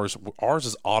like ours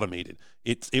is automated.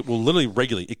 It will literally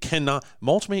regulate.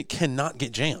 Mulchmate cannot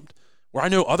get jammed. Where I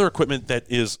know other equipment that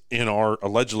is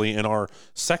allegedly in our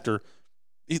sector,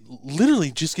 it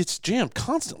literally just gets jammed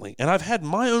constantly. And I've had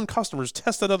my own customers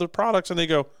test that other products and they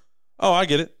go, oh, I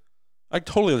get it. I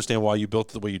totally understand why you built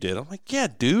it the way you did. I'm like, yeah,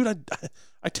 dude,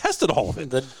 I tested all of it.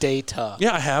 The data.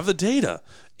 Yeah, I have the data.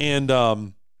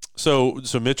 And so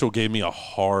Mitchell gave me a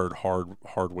hard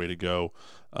way to go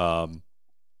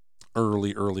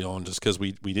early on, just because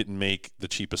we didn't make the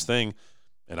cheapest thing.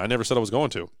 And I never said I was going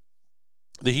to.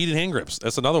 The heated hand grips,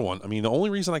 that's another one. I mean, the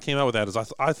only reason I came out with that is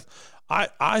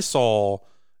I saw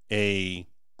a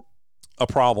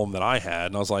problem that I had,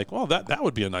 and I was like, well, that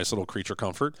would be a nice little creature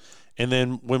comfort. And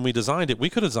then when we designed it, we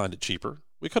could have designed it cheaper.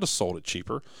 We could have sold it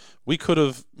cheaper. We could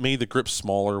have made the grips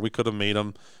smaller. We could have made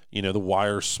them, the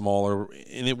wires smaller,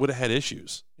 and it would have had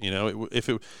issues.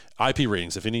 IP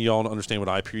ratings, if any of y'all don't understand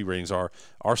what IP ratings are,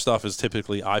 our stuff is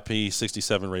typically IP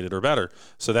 67 rated or better.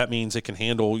 So that means it can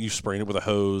handle you spraying it with a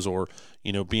hose or,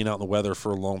 being out in the weather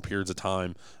for long periods of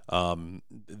time.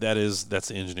 That's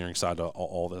the engineering side of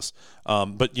all this.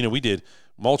 But we did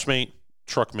Mulchmate,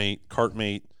 Truckmate,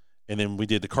 Cartmate, and then we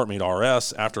did the Cartmate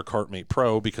RS after Cartmate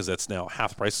Pro because that's now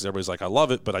half the prices. Everybody's like, I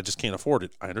love it, but I just can't afford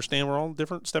it. I understand we're all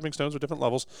different stepping stones with different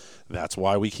levels. That's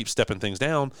why we keep stepping things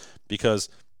down, because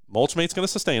Mulchmate's going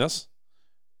to sustain us.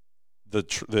 The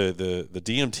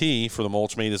DMT for the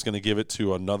Mulchmate is going to give it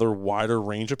to another wider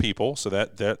range of people. So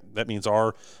that means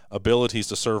our abilities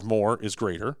to serve more is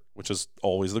greater, which is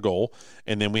always the goal.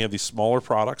 And then we have these smaller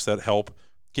products that help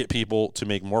get people to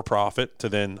make more profit to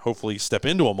then hopefully step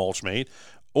into a Mulchmate,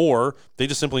 or they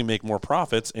just simply make more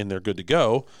profits and they're good to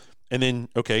go. And then,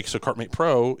 okay, so Cartmate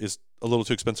Pro is a little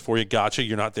too expensive for you. Gotcha.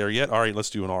 You're not there yet. All right, let's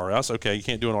do an RS. Okay, you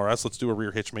can't do an RS. Let's do a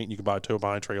rear hitch mate. And you can buy a tow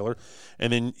behind trailer.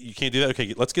 And then you can't do that.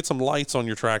 Okay, let's get some lights on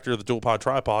your tractor, the dual pod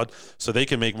tripod, so they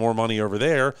can make more money over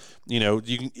there. You know,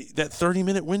 you can that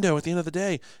 30-minute window at the end of the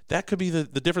day, that could be the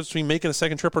difference between making a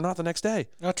second trip or not the next day.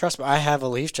 No, trust me. I have a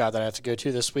leaf job that I have to go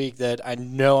to this week that I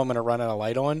know I'm going to run out of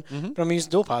light on, but I'm going to use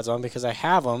dual pods on because I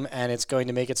have them, and it's going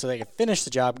to make it so they can finish the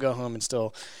job, go home, and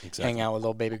still hang out with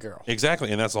little baby girl.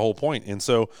 Exactly, and that's the whole point. And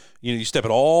so, you know, you step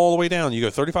it all the way down. You go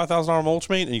 $35,000 mulch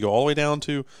mate, and you go all the way down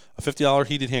to a $50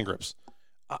 heated hand grips.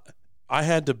 I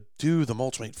had to do the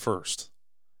mulch mate first,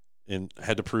 and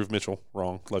had to prove Mitchell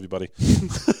wrong. Love you, buddy.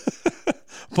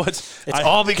 But it's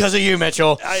all because of you,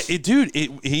 Mitchell.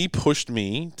 He pushed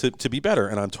me to be better,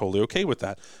 and I'm totally okay with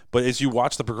that. But as you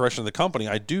watch the progression of the company,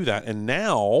 I do that. And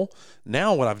now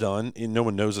what I've done, and no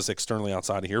one knows this externally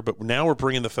outside of here, but now we're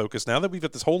bringing the focus. Now that we've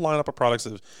got this whole lineup of products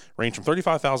that range from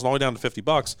 $35,000 all the way down to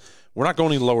 $50, we're not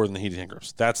going any lower than the heated hand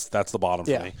grips. That's the bottom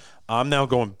for me. I'm now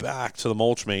going back to the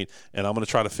mulch mate, and I'm going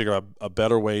to try to figure out a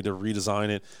better way to redesign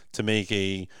it to make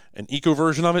an eco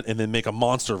version of it, and then make a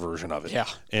monster version of it. Yeah.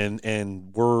 And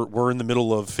we're in the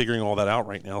middle of figuring all that out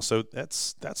right now. So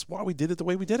that's why we did it the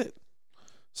way we did it.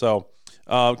 So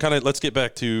kind of let's get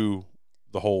back to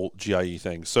the whole GIE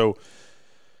thing. So,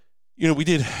 you know, we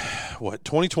did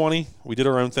 2020, we did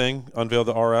our own thing, unveiled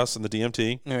the RS and the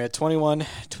DMT. We had 21,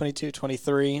 22,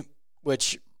 23,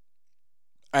 which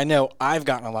I know I've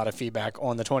gotten a lot of feedback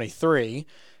on the 23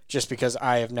 just because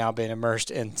I have now been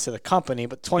immersed into the company.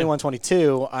 But 21,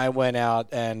 22, I went out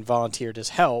and volunteered as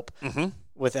help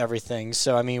with everything.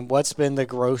 So, I mean, what's been the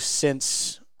growth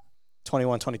since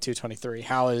 21, 22, 23?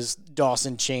 How has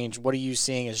Dawson changed? What are you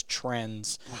seeing as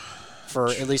trends for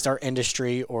at least our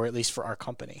industry or at least for our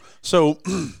company? So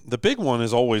the big one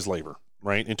is always labor,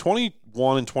 right? In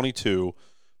 21 and 22,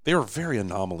 they were very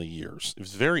anomaly years. It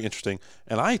was very interesting.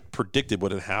 And I predicted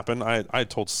what had happened. I had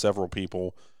told several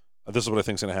people, this is what I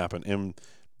think is going to happen. And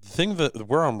the thing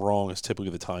where I'm wrong is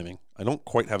typically the timing. I don't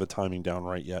quite have the timing down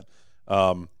right yet.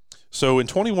 So in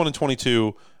 21 and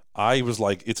 22, I was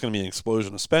like, it's going to be an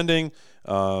explosion of spending.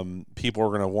 People are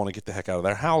going to want to get the heck out of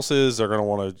their houses. They're going to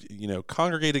want to,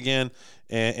 congregate again.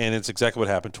 And it's exactly what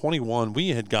happened. 21, we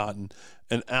had gotten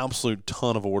an absolute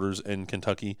ton of orders in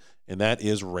Kentucky, and that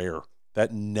is rare.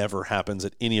 That never happens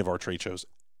at any of our trade shows,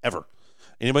 ever.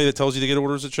 Anybody that tells you to get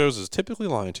orders at shows is typically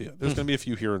lying to you. There's going to be a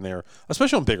few here and there,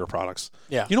 especially on bigger products.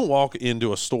 Yeah. You don't walk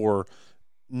into a store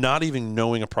not even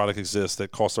knowing a product exists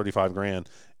that costs $35,000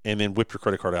 and then whip your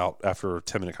credit card out after a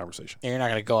 10-minute conversation. And you're not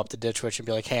going to go up to Ditch Witch and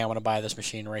be like, hey, I want to buy this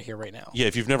machine right here, right now. Yeah,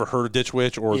 if you've never heard of Ditch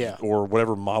Witch or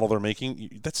whatever model they're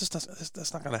making,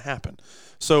 that's not going to happen.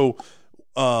 So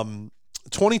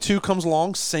 22 comes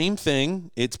along, same thing.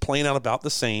 It's playing out about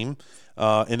the same.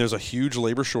 And there's a huge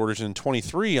labor shortage. In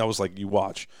 23, I was like, you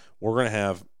watch. We're going to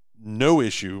have no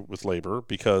issue with labor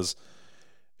because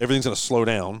everything's going to slow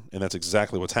down, and that's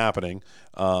exactly what's happening.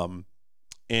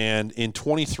 And in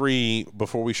 23,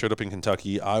 before we showed up in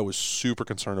Kentucky, I was super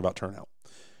concerned about turnout.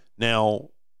 Now,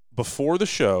 before the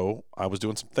show, I was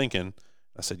doing some thinking.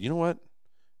 I said, you know what?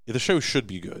 The show should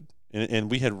be good. And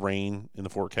we had rain in the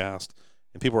forecast,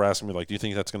 and people were asking me, like, do you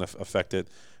think that's going to affect it?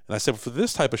 And I said, for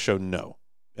this type of show, no.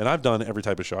 And I've done every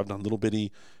type of show. I've done little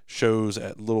bitty shows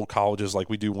at little colleges, like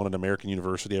we do one at American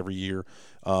University every year.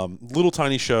 Little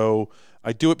tiny show.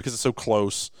 I do it because it's so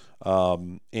close,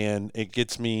 and it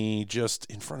gets me just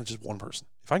in front of just one person.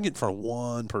 If I can get in front of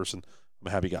one person, I'm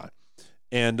a happy guy.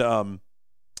 And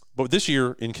but this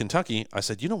year in Kentucky, I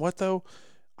said, you know what, though?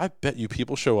 I bet you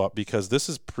people show up because this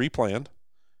is pre-planned.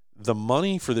 The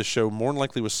money for this show more than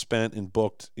likely was spent and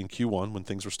booked in Q1 when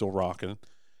things were still rocking.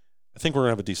 I think we're going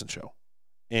to have a decent show.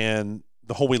 And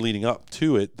the whole way leading up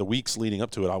to it, the weeks leading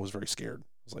up to it, I was very scared.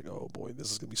 I was like, oh, boy,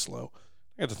 this is going to be slow.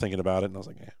 I got to thinking about it, and I was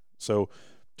like, yeah. So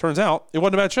turns out it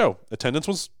wasn't a bad show. Attendance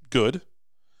was good.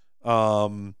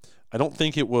 I don't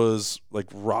think it was like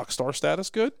rock star status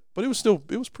good, but it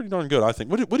was pretty darn good, I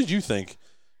think. What did you think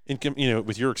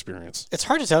with your experience? It's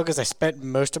hard to tell because I spent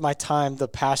most of my time the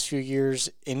past few years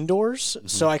indoors,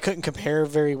 so I couldn't compare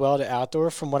very well to outdoor.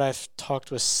 From what I've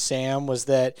talked with Sam was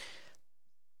that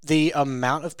the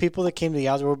amount of people that came to the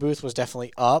outdoor booth was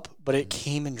definitely up, but it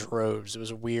came in droves. It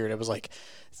was weird. It was like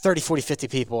 30, 40, 50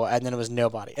 people, and then it was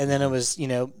nobody. And then it was,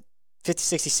 50,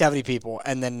 60, 70 people,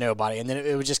 and then nobody. And then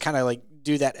it would just kind of like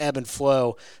do that ebb and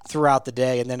flow throughout the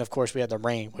day. And then, of course, we had the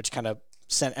rain, which kind of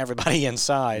sent everybody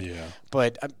inside. Yeah.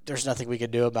 But there's nothing we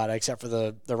could do about it except for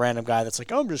the random guy that's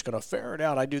like, I'm just going to ferret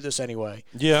out. I do this anyway.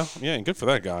 Yeah, and good for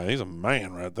that guy. He's a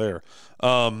man right there.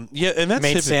 Yeah, and that's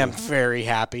made Sam very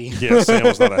happy. Yeah, Sam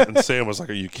was not. And Sam was like,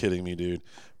 "Are you kidding me, dude?"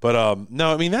 But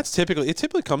no, I mean it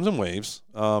typically comes in waves.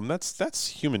 That's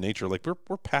human nature. Like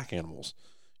we're pack animals,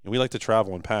 and we like to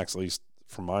travel in packs. At least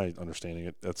from my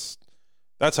understanding, that's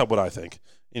what I think.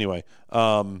 Anyway,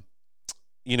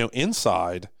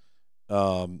 inside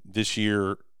this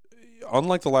year,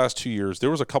 unlike the last 2 years, there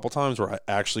was a couple times where I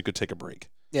actually could take a break.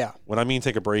 Yeah. When I mean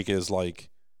take a break is like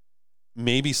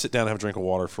maybe sit down and have a drink of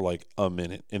water for like a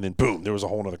minute, and then boom, there was a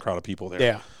whole other crowd of people there.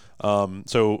 Yeah.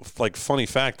 So like funny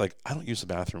fact, like I don't use the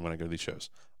bathroom when I go to these shows.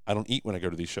 I don't eat when I go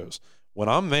to these shows. When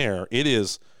I'm there, it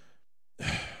is,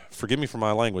 forgive me for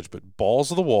my language, but balls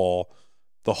to the wall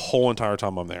the whole entire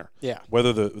time I'm there. Yeah.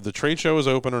 Whether the trade show is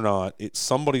open or not,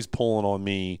 somebody's pulling on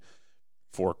me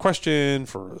for a question,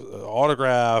 for an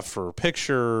autograph, for a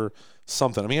picture,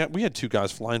 something. I mean, we had 2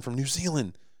 guys flying from New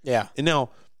Zealand. Yeah. And now,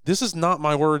 this is not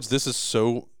my words. This is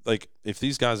so, like, if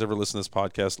these guys ever listen to this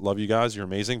podcast, love you guys. You're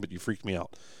amazing, but you freaked me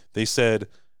out. They said,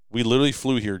 we literally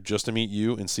flew here just to meet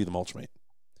you and see the Mulchmate.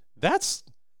 That's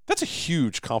a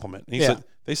huge compliment. And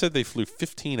they said they flew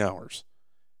 15 hours.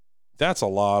 That's a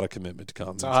lot of commitment to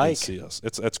come and see us.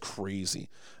 That's crazy.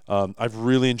 I've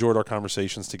really enjoyed our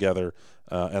conversations together,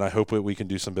 and I hope that we can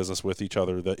do some business with each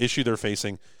other. The issue they're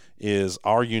facing is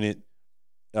our unit.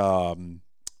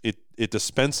 It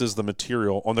dispenses the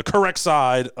material on the correct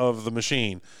side of the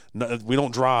machine. No, we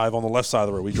don't drive on the left side of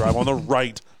the road. We drive on the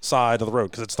right side of the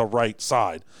road because it's the right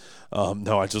side.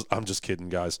 No, I'm just kidding,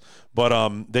 guys.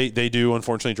 But they do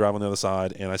unfortunately drive on the other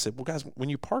side. And I said, well, guys, when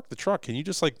you park the truck, can you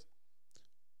just like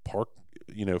park,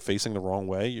 facing the wrong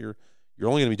way? You're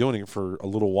only going to be doing it for a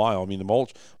little while. I mean, the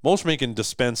mulch can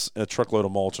dispense a truckload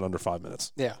of mulch in under 5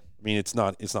 minutes. Yeah. I mean, it's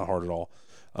not hard at all.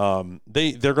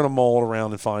 They're going to mull it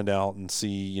around and find out and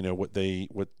see, what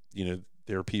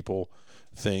their people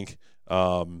think.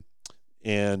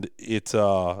 And it's,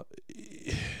 we'll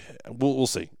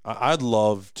see. I'd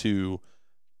love to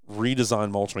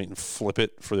redesign Mulchmate and flip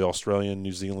it for the Australian,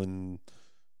 New Zealand,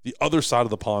 the other side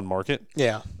of the pond market.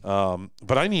 Yeah.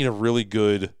 But I need a really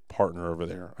good partner over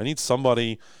there. I need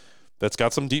somebody that's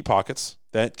got some deep pockets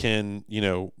that can,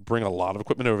 bring a lot of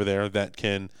equipment over there that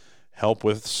can help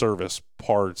with service,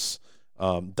 parts,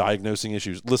 diagnosing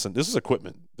issues. Listen, this is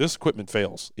equipment. This equipment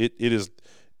fails. It is.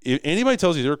 If anybody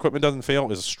tells you their equipment doesn't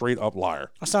fail, is a straight up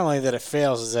liar. It's not only that it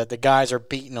fails, is that the guys are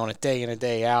beating on it day in and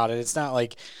day out, and it's not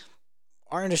like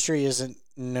our industry isn't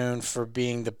known for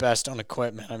being the best on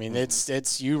equipment. I mean,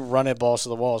 it's you run it balls to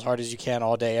the wall as hard as you can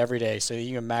all day, every day, so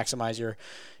you can maximize your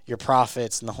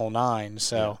profits and the whole nine.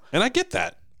 So, yeah. And I get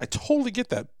that. I totally get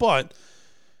that, but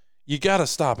you got to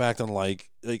stop acting like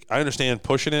I understand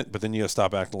pushing it, but then you got to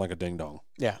stop acting like a ding dong.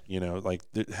 Yeah.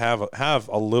 Have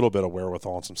a little bit of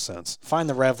wherewithal and some sense. Find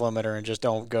the rev limiter and just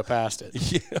don't go past it.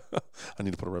 Yeah. I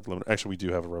need to put a rev limiter. Actually, we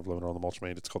do have a rev limiter on the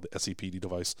Mulchmate. It's called the SEPD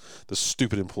device. The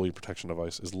stupid employee protection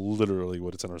device is literally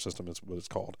what it's in our system. It's what it's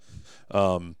called.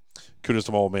 Kudos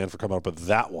to my old man for coming up with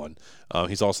that one.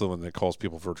 He's also the one that calls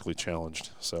people vertically challenged.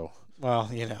 So, well,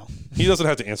 he doesn't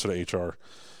have to answer to HR.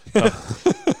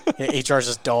 Yeah, HR's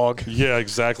just dog. Yeah,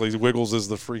 exactly. Wiggles is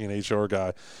the freaking HR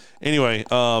guy. Anyway,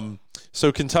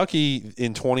 so Kentucky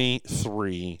in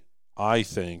 23, I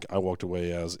think I walked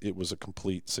away as it was a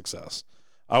complete success.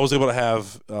 I was able to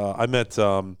have I met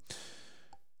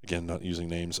again, not using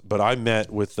names, but I met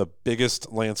with the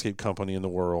biggest landscape company in the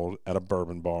world at a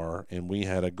bourbon bar, and we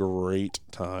had a great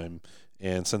time.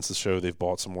 And since the show, they've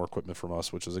bought some more equipment from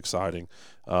us, which is exciting.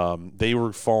 They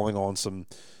were falling on some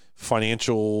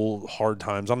financial hard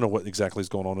times. I don't know what exactly is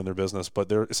going on in their business,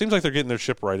 but it seems like they're getting their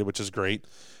ship righted, which is great.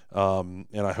 And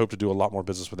I hope to do a lot more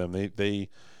business with them. They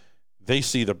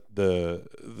see the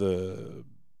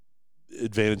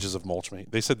advantages of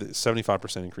Mulchmate. They said that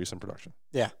 75% increase in production.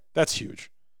 Yeah, that's huge.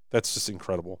 That's just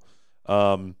incredible.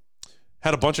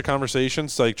 Had a bunch of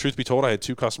conversations. Like, truth be told, I had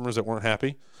 2 customers that weren't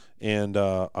happy, and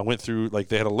I went through, like,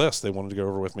 they had a list they wanted to go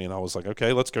over with me, and I was like,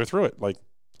 okay, let's go through it. Like,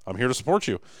 I'm here to support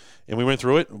you. And we went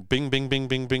through it. Bing, bing, bing,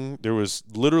 bing, bing. There was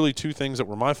literally 2 things that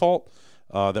were my fault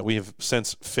that we have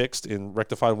since fixed and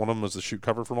rectified. One of them was the chute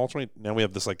cover for Mulchmate. Now we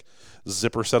have this like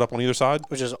zipper set up on either side,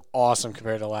 which is awesome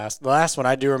compared to the last one.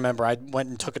 I do remember I went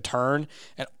and took a turn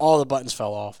and all the buttons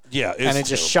fell off. Yeah, and it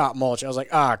just shot mulch. I was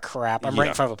like, crap! I'm right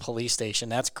in front of a police station.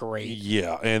 That's great.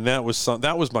 Yeah, and that was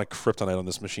my kryptonite on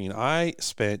this machine. I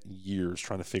spent years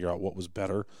trying to figure out what was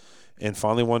better, and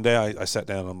finally one day I sat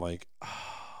down and I'm like,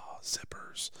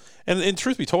 zippers. And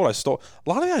truth be told, a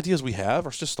lot of the ideas we have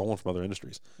are just stolen from other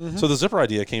industries. Mm-hmm. So the zipper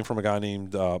idea came from a guy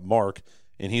named Mark,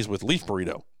 and he's with Leaf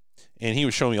Burrito. And he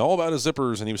was showing me all about his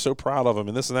zippers, and he was so proud of them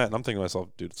and this and that. And I'm thinking to myself,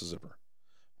 dude, it's a zipper.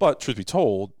 But truth be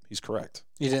told, he's correct.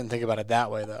 You didn't think about it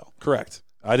that way, though. Correct.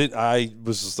 I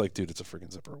was just like, dude, it's a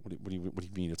freaking zipper. What do you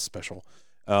mean it's special?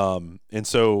 And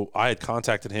so I had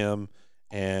contacted him,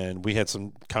 and we had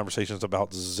some conversations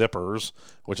about zippers,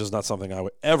 which is not something I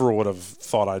would have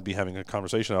thought I'd be having a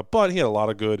conversation about. But he had a lot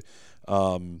of good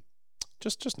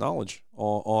just knowledge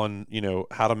on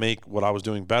how to make what I was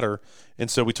doing better. And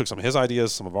so we took some of his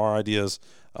ideas, some of our ideas,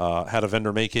 had a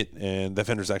vendor make it, and that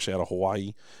vendor's actually out of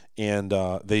Hawaii. And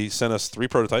they sent us 3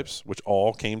 prototypes, which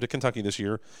all came to Kentucky this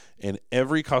year. And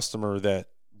every customer that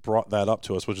brought that up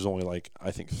to us, which is only like,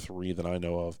 I think 3 that I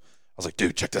know of, I was like,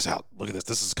 dude, check this out. Look at this.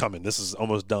 This is coming. This is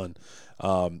almost done.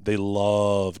 They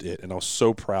loved it. And I was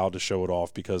so proud to show it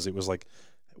off because it was like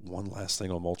one last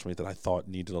thing on Mulchmate that I thought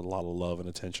needed a lot of love and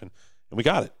attention. And we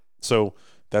got it. So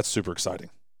that's super exciting.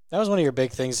 That was one of your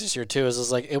big things this year, too, is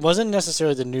like it wasn't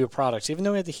necessarily the new products. Even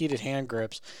though we had the heated hand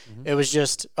grips, it was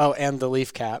just, and the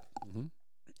leaf cap.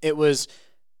 It was,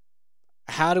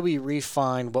 how do we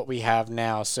refine what we have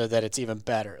now so that it's even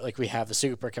better? Like we have the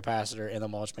super capacitor in the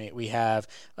Mulchmate. We have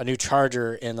a new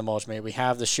charger in the Mulchmate. We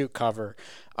have the chute cover.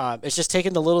 It's just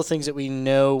taking the little things that we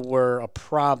know were a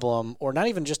problem, or not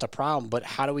even just a problem, but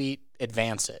how do we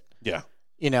advance it? Yeah.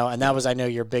 And that was, I know,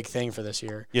 your big thing for this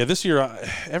year. Yeah, this year,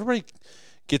 everybody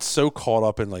gets so caught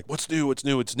up in like, what's new,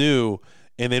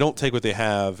 and they don't take what they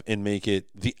have and make it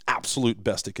the absolute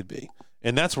best it could be.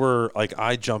 And that's where, like,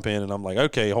 I jump in and I'm like,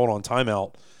 okay, hold on,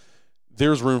 timeout.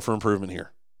 There's room for improvement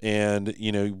here. And,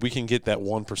 we can get that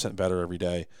 1% better every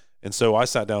day. And so I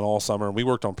sat down all summer and we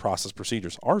worked on process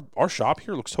procedures. Our shop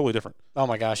here looks totally different. Oh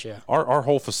my gosh, yeah. Our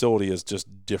whole facility is just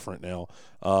different now.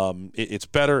 It's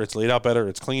better. It's laid out better.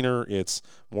 It's cleaner. It's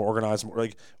more organized.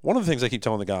 Like one of the things I keep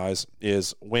telling the guys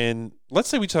is when, let's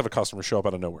say we just have a customer show up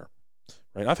out of nowhere,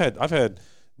 right? I've had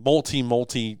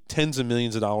multi tens of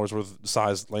millions of dollars worth of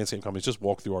size landscape companies just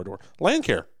walk through our door.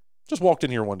 Landcare just walked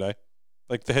in here one day,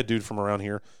 like the head dude from around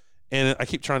here. And I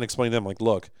keep trying to explain to them, like,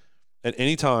 look, at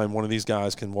any time, one of these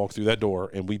guys can walk through that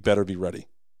door, and we better be ready.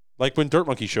 Like when Dirt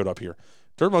Monkey showed up here.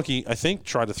 Dirt Monkey, I think,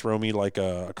 tried to throw me like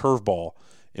a curveball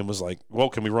and was like, well,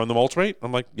 can we run the Mulchmate?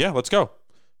 I'm like, yeah, let's go.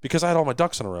 Because I had all my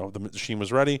ducks in a row. The machine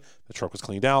was ready. The truck was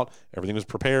cleaned out. Everything was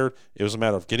prepared. It was a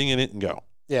matter of getting in it and go.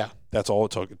 Yeah. That's all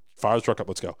it took. Fire the truck up,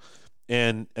 let's go.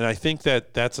 And I think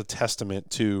that's a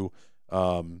testament to,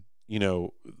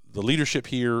 the leadership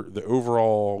here, the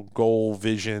overall goal,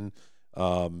 vision,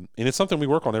 and it's something we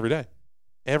work on every day.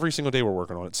 Every single day we're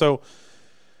working on it. So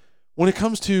when it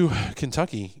comes to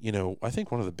Kentucky, I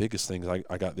think one of the biggest things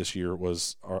I got this year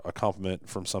was a compliment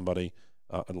from somebody,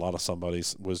 a lot of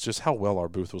somebody's, was just how well our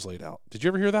booth was laid out. Did you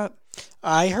ever hear that?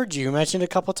 I heard you mention it a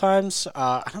couple times.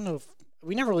 I don't know if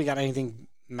we never really got anything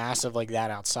massive like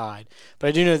that outside, but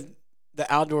I do know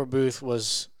the outdoor booth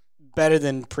was better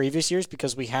than previous years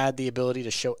because we had the ability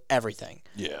to show everything.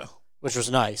 Yeah. Which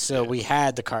was nice. So we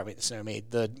had the cart made, the snow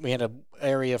made. We had an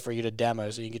area for you to demo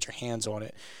so you can get your hands on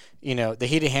it. The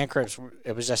heated hand grips,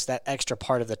 it was just that extra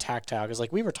part of the tactile. Because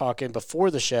like we were talking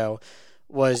before the show,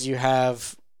 was you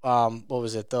have, what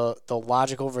was it, the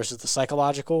logical versus the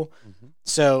psychological. Mm-hmm.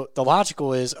 So the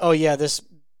logical is, oh yeah, this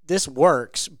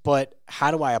works, but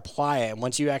how do I apply it? And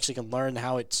once you actually can learn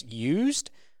how it's used,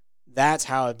 that's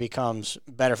how it becomes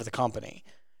better for the company.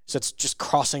 So it's just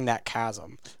crossing that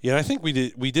chasm. Yeah, I think we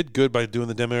did good by doing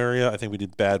the demo area. I think we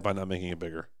did bad by not making it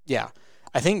bigger. Yeah.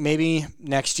 I think maybe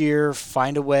next year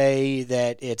find a way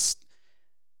that it's,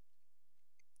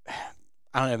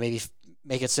 I don't know, maybe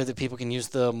make it so that people can use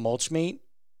the Mulchmate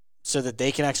so that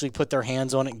they can actually put their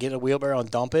hands on it and get a wheelbarrow and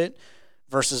dump it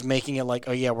versus making it like,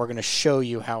 oh yeah, we're going to show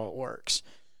you how it works.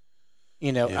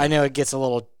 Yeah. I know it gets a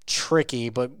little tricky,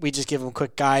 but we just give them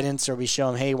quick guidance or we show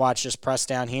them, hey, watch, just press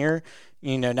down here.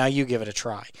 Now you give it a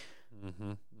try.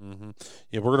 Mm-hmm, mm-hmm.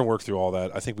 Yeah, we're going to work through all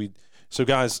that. I think so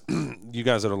guys, you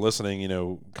guys that are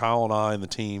listening, Kyle and I and the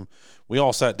team, we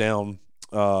all sat down.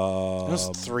 It was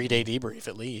a 3-day debrief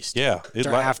at least. Yeah.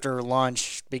 After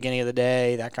lunch, beginning of the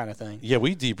day, that kind of thing. Yeah,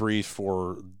 we debriefed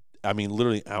for,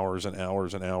 literally hours and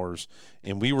hours and hours.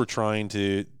 And we were trying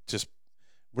to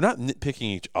we're not nitpicking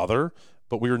each other,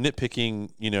 but we were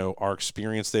nitpicking, our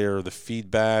experience there, the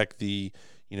feedback,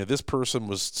 this person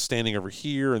was standing over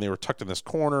here and they were tucked in this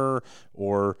corner,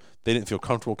 or they didn't feel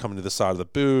comfortable coming to this side of the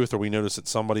booth, or we noticed that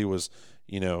somebody was,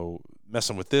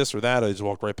 messing with this or that. I just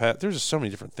walked right past. There's just so many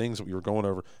different things that we were going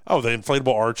over. Oh, the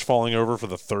inflatable arch falling over for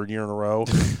the 3rd year in a row.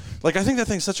 I think that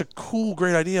thing's such a cool,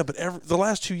 great idea, but the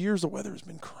last 2 years, the weather has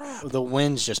been crap. The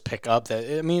winds just pick up.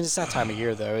 It's that time of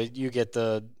year, though. You get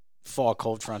the fall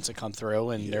cold fronts that come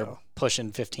through, and they're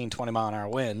pushing 15, 20 mile an hour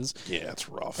winds. Yeah, it's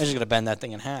rough. They're just going to bend that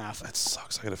thing in half. That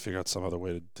sucks. I got to figure out some other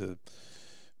way to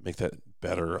make that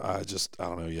better. I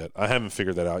don't know yet. I haven't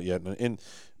figured that out yet, and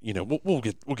we'll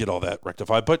get all that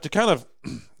rectified. But to kind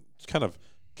of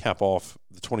cap off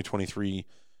the 2023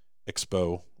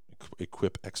 Expo,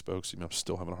 Equip Expo, because I'm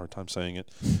still having a hard time saying it.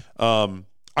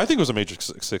 I think it was a major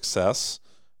success.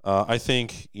 I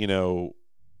think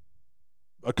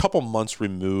a couple months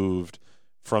removed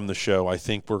from the show, I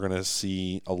think we're going to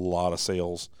see a lot of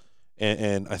sales,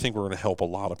 and I think we're going to help a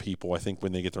lot of people. I think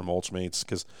when they get their mulch mates,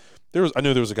 because I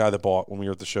know there was a guy that bought when we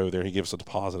were at the show there. He gave us a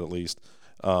deposit at least.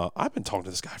 I've been talking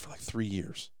to this guy for like 3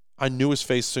 years. I knew his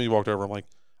face as soon as he walked over. I'm like,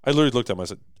 I literally looked at him. I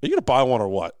said, "Are you going to buy one or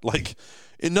what?" Like,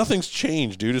 nothing's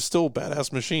changed, dude. It's still a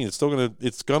badass machine.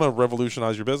 It's gonna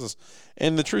revolutionize your business.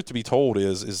 And the truth to be told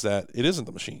is that it isn't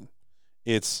the machine.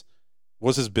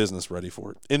 Was his business ready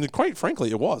for it? And quite frankly,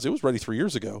 it was. It was ready 3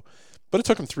 years ago, but it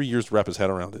took him 3 years to wrap his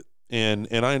head around it. And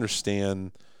I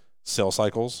understand sales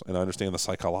cycles, and I understand the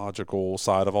psychological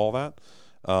side of all that.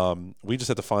 We just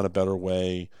had to find a better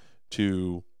way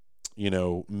to,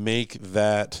 make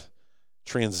that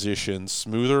transition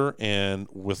smoother and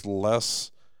with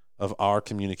less of our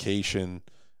communication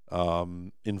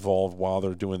involved while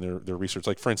they're doing their research.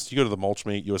 Like, for instance, you go to the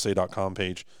mulchmateusa.com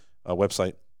page,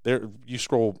 website. There, you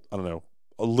scroll, I don't know,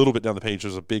 a little bit down the page,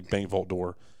 there's a big bank vault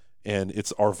door, and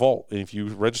it's our vault. And if you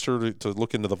register to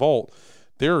look into the vault,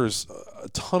 there's a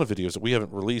ton of videos that we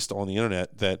haven't released on the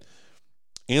internet that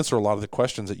answer a lot of the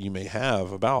questions that you may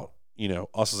have about,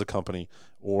 us as a company,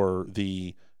 or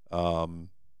the, the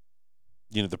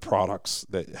products,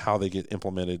 that how they get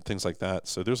implemented, things like that.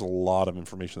 So there's a lot of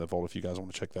information in that vault if you guys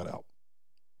want to check that out.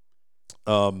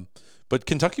 But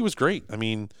Kentucky was great. I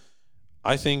mean,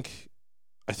 I think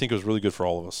it was really good for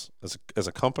all of us as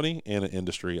a company and an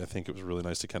industry. I think it was really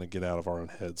nice to kind of get out of our own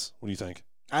heads. What do you think?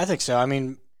 I think so. I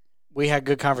mean, we had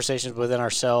good conversations within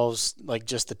ourselves, like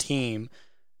just the team,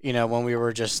 when we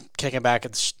were just kicking back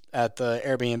at the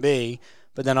Airbnb,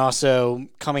 but then also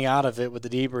coming out of it with the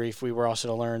debrief, we were also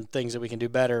to learn things that we can do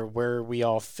better, where we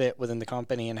all fit within the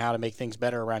company, and how to make things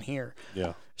better around here.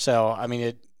 Yeah. So, I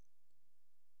mean,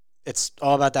 it's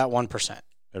all about that 1%.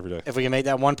 Every day. If we can make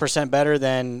that 1% better,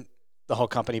 then the whole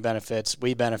company benefits,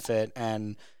 we benefit,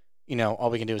 and, all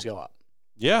we can do is go up.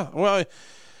 Yeah. Well,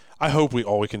 I hope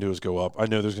all we can do is go up. I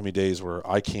know there's going to be days where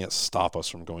I can't stop us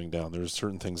from going down. There's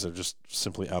certain things that are just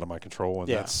simply out of my control, and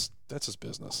that's just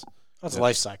business. That's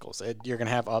life cycles. You're going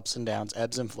to have ups and downs,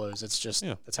 ebbs and flows. It's just,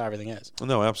 that's how everything is.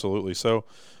 No, absolutely. So,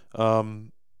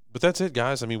 but that's it,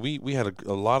 guys. I mean, we had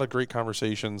a lot of great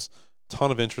conversations. Ton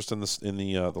of interest in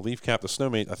the leaf cap. The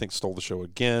Snowmate, I think, stole the show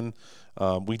again.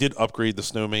 We did upgrade the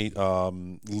Snowmate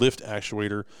lift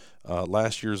actuator.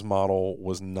 Last year's model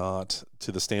was not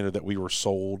to the standard that we were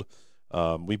sold.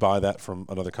 We buy that from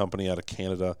another company out of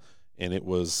Canada, and it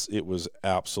was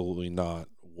absolutely not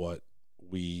what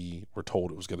we were told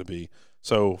it was going to be.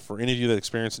 So for any of you that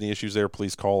experienced any issues there,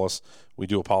 please call us. We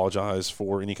do apologize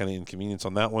for any kind of inconvenience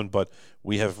on that one, but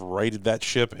we have righted that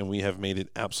ship, and we have made it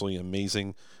absolutely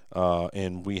amazing.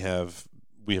 And we have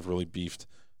really beefed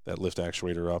that lift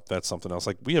actuator up. That's something else.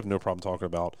 Like, we have no problem talking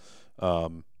about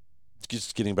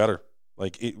just getting better.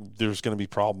 Like, there's going to be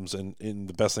problems, and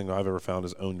the best thing I've ever found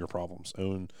is own your problems,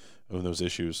 own those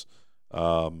issues.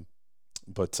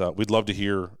 But we'd love to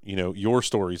hear, your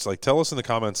stories. Like, tell us in the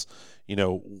comments,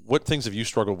 what things have you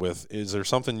struggled with? Is there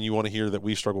something you want to hear that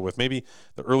we struggle with? Maybe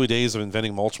the early days of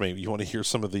inventing Mulchmate, you want to hear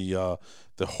some of the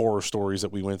horror stories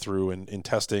that we went through in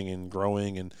testing and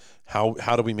growing, and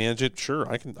how do we manage it?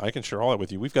 Sure, I can share all that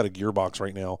with you. We've got a gearbox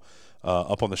right now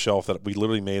up on the shelf that we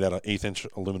literally made out of 1/8-inch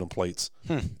aluminum plates.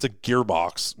 It's a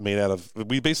gearbox made out of,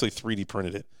 we basically 3D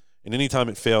printed it. And anytime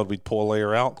it failed, we'd pull a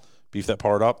layer out, beef that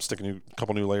part up, stick a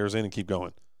couple new layers in, and keep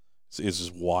going. It's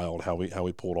just wild how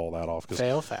we pulled all that off.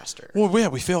 Fail faster. Well, yeah,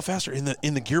 we fail faster. In the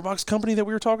gearbox company that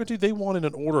we were talking to, they wanted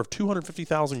an order of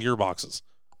 250,000 gearboxes.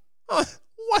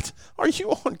 What? Are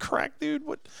you on crack, dude?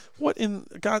 What in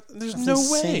God? There's That's no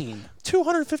insane. way.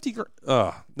 250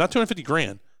 not 250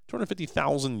 grand.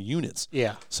 250,000 units.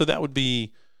 Yeah. So that would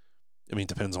be, I mean, it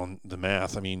depends on the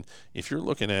math. I mean, if you're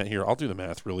looking at here, I'll do the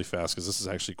math really fast because this is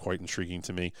actually quite intriguing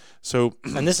to me. So,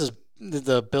 and this is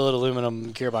the billet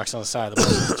aluminum gearbox on the side of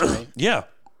the boat, right? Yeah.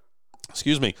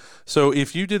 Excuse me. So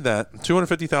if you did that,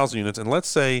 250,000 units, and let's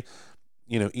say,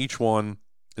 each one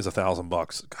is $1,000.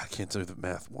 God, I can't do the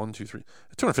math. $1, 2, 3,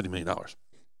 $250 million.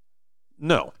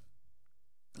 No.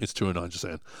 It's 209, just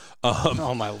saying.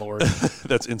 Oh, my Lord.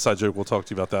 That's inside joke. We'll talk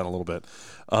to you about that in a little bit.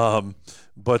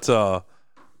 But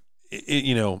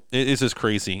it's just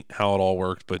crazy how it all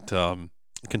worked. But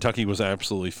Kentucky was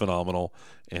absolutely phenomenal,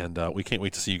 and we can't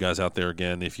wait to see you guys out there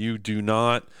again. If you do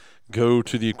not go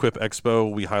to the Equip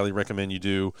Expo, we highly recommend you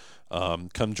do.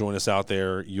 Come join us out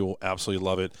there. You'll absolutely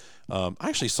love it. I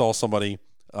actually saw somebody,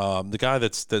 the guy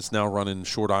that's now running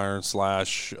short iron /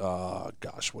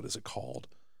 what is it called?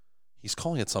 He's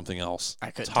calling it something else.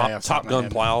 I couldn't tell you off the top Top of my Gun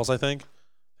head. Plows, I think.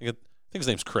 I think his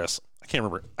name's Chris. I can't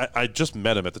remember. I just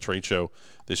met him at the trade show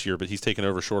this year, but he's taken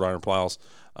over short iron plows.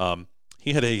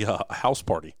 He had a house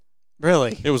party.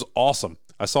 Really? It was awesome.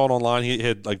 I saw it online. He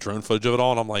had like drone footage of it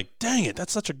all, and I'm like, dang it,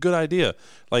 that's such a good idea.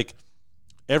 Like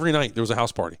every night there was a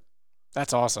house party.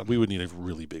 That's awesome. We would need a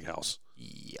really big house.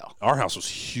 Yeah. Our house was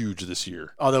huge this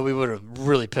year. Although we would have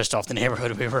really pissed off the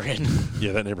neighborhood we were in.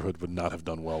 Yeah, that neighborhood would not have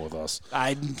done well with us.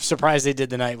 I'm surprised they did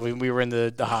the night when we were in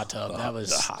the hot tub. That was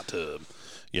the hot tub.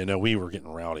 Yeah, no, we were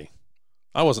getting rowdy.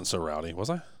 I wasn't so rowdy, was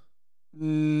I?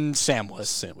 Sam was.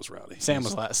 Sam was rowdy. Sam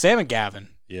was loud. Sam and Gavin.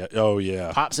 Yeah. Oh,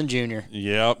 yeah. Pops and Junior.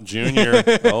 Yep, Junior.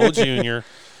 Oh, Junior.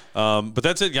 But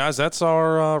that's it, guys. That's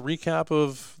our recap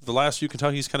of the last few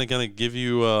Kentucky's. Kind of going to give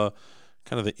you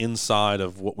kind of the inside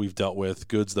of what we've dealt with,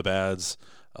 goods, the bads,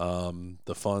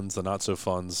 the funs, the not so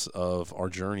funs of our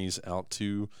journeys out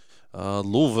to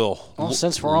Louisville. Well,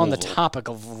 since we're on the topic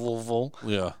of Louisville,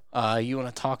 yeah, you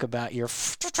want to talk about your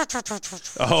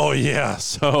oh yeah,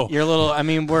 so your little. I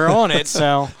mean, we're on it,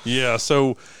 so yeah.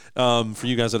 So for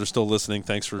you guys that are still listening,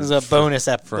 thanks for. There's a bonus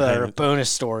for a bonus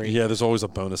story. Yeah, there's always a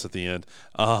bonus at the end.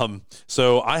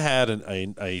 So I had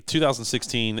a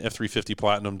 2016 F350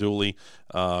 Platinum dually,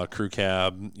 crew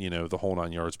cab, the whole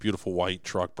 9 yards. Beautiful white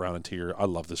truck, brown interior. I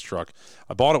love this truck.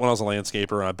 I bought it when I was a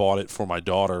landscaper, and I bought it for my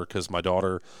daughter because my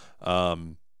daughter,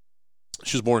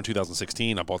 she was born in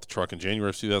 2016. I bought the truck in January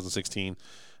of 2016.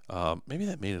 Maybe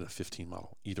that made it a 15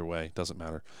 model. Either way, doesn't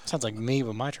matter. Sounds like me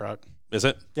with my truck. Is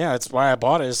it? Yeah, that's why I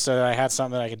bought it, is so I had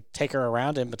something that I could take her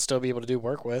around in but still be able to do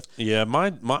work with. Yeah,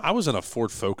 I was in a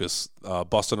Ford Focus,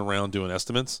 busting around doing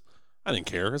estimates. I didn't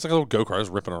care. It's like a little go-kart. I was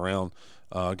ripping around,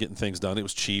 getting things done. It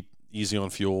was cheap, easy on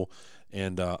fuel,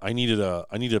 and I needed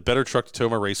a better truck to tow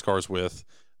my race cars with,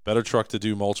 better truck to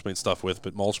do Mulchmate stuff with.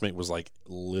 But Mulchmate was like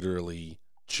literally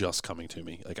just coming to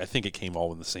me. Like I think it came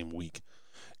all in the same week,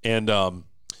 and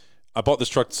I bought this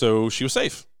truck so she was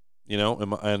safe.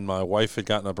 And my wife had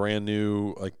gotten a brand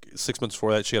new, like 6 months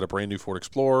before that, she had a brand new Ford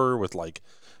Explorer with like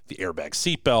the airbag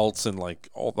seat belts and like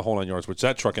all the whole 9 yards, which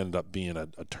that truck ended up being a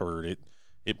turd.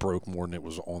 It broke more than it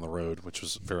was on the road, which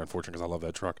was very unfortunate because I love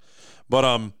that truck.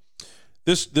 But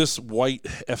this white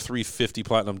F350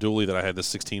 Platinum dually that I had, this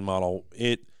 16 model,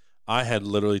 I had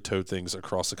literally towed things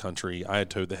across the country. I had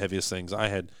towed the heaviest things. I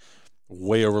had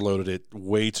way overloaded it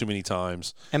way too many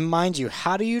times. And mind you,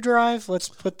 how do you drive? Let's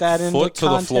put that into context. Foot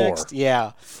to the floor.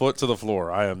 Yeah. Foot to the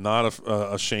floor. I am not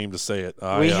ashamed to say it.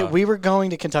 We were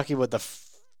going to Kentucky with the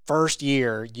first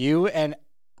year. You and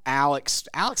Alex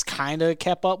kind of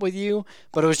kept up with you,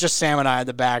 but it was just Sam and I at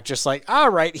the back, just like, all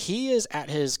right, he is at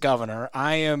his governor.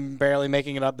 I am barely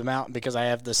making it up the mountain because I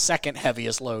have the second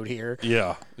heaviest load here.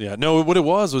 Yeah. Yeah. No, what it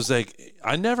was like,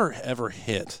 I never ever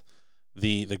hit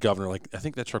the governor. Like I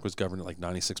think that truck was governed at like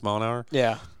 96 mile an hour.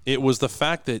 Yeah. It was the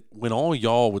fact that when all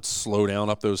y'all would slow down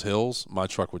up those hills, my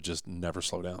truck would just never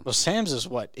slow down. Well, Sam's is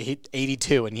what,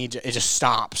 82, and it just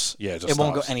stops. Yeah, it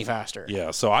won't go any faster.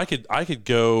 Yeah, so I could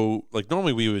go, like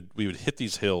normally we would hit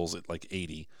these hills at like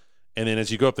 80, and then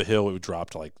as you go up the hill it would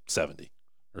drop to like 70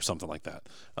 or something like that.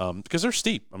 Because they're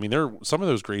steep. I mean, some of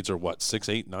those grades are what, 6,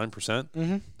 8,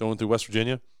 9% going through West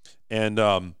Virginia, and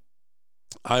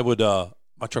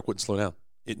my truck wouldn't slow down.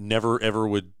 It never ever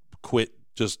would quit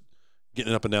just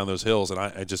getting up and down those hills, and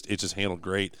it just handled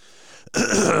great.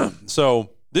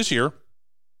 So this year,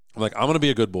 I'm like, I'm going to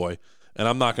be a good boy, and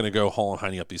I'm not going to go hauling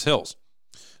Heine up these hills.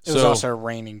 It was also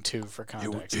raining too, for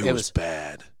context. It was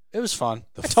bad. It was fun.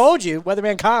 I told you,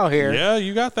 Weatherman Kyle here. Yeah,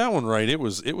 you got that one right. It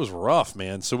was rough,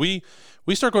 man. So we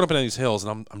start going up and down these hills,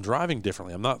 and I'm driving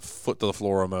differently. I'm not foot to the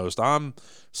floor almost. I'm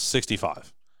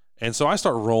 65. And so I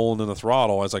start rolling in the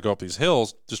throttle as I go up these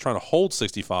hills, just trying to hold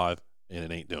 65, and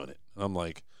it ain't doing it. And I'm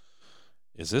like,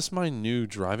 is this my new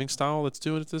driving style that's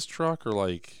doing it, this truck? Or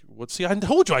like, what? See, I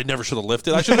told you I never should have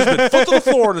lifted. I should have been foot to the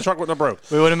floor and the truck wouldn't have broke.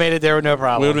 We would have made it there with no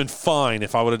problem. We would have been fine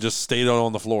if I would have just stayed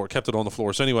on the floor, kept it on the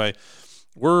floor. So anyway,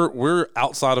 we're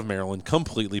outside of Maryland,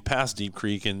 completely past Deep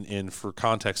Creek. And for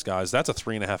context, guys, that's a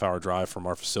 3.5 hour drive from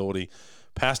our facility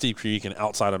past Deep Creek and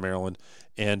outside of Maryland.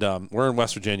 And we're in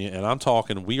West Virginia, and I'm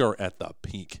talking, we are at the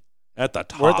peak at the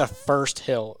top. We're at the first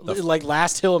hill, like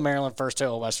last hill of Maryland, first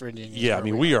hill of West Virginia. Yeah, I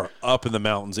mean, we are up in the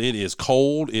mountains. It is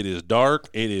cold. It is dark.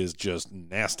 It is just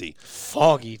nasty.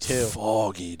 Foggy, too.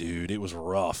 Foggy, dude. It was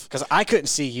rough. Because I couldn't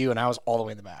see you, and I was all the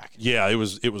way in the back. Yeah, it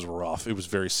was rough. It was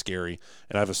very scary.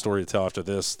 And I have a story to tell after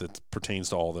this that pertains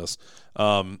to all this.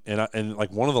 And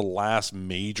like one of the last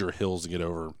major hills to get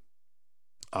over,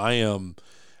 I am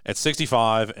at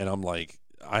 65, and I'm like,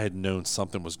 I had known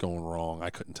something was going wrong. I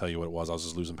couldn't tell you what it was. I was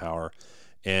just losing power.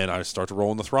 And I start to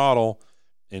roll in the throttle,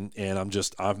 and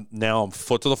I'm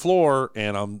foot to the floor,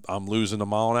 and I'm losing a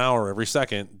mile an hour every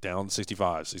second down to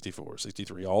 65, 64,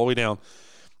 63, all the way down.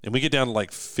 And we get down to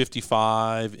like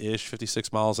 55-ish,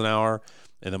 56 miles an hour,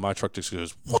 and then my truck just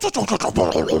goes, and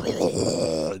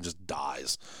just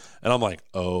dies. And I'm like,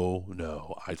 oh,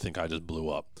 no, I think I just blew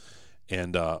up.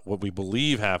 And what we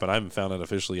believe happened, I haven't found out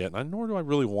officially yet, and nor do I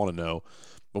really want to know,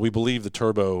 but we believe the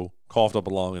turbo coughed up a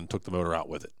lung and took the motor out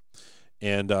with it.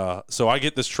 And so I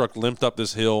get this truck limped up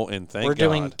this hill, and thank God. We're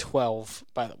doing 12,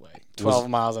 by the way, 12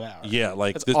 miles an hour. Yeah,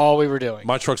 like that's all we were doing.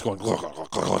 My truck's going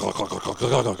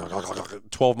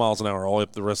 12 miles an hour all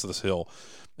up the rest of this hill.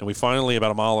 And we finally,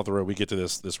 about a mile up the road, we get to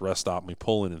this rest stop, and we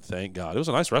pull in, and thank God. It was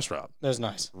a nice restaurant. It was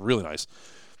nice. Really nice.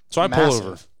 So I pull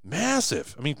over.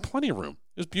 Massive. I mean, plenty of room.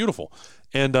 It was beautiful.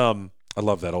 And I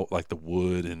love that, like the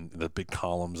wood and the big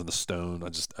columns and the stone. I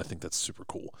think that's super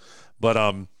cool. But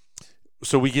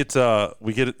so we get out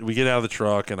of the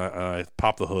truck, and I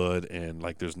pop the hood, and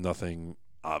like there's nothing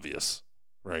obvious,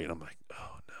 right? And I'm like,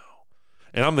 oh no.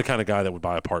 And I'm the kind of guy that would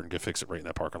buy a part and go fix it right in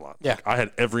that parking lot. Yeah. Like, I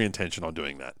had every intention on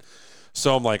doing that.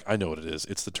 So I'm like, I know what it is.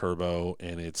 It's the turbo,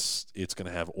 and it's going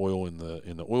to have oil in the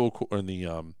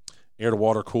air to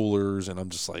water coolers, and I'm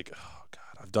just like, oh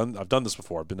God, I've done this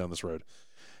before. I've been down this road.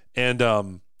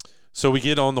 And so we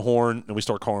get on the horn, and we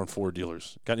start calling Ford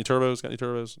dealers. Got any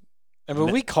turbos? And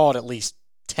we called at least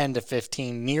 10 to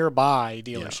 15 nearby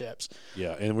dealerships.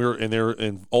 Yeah,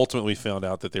 and ultimately we found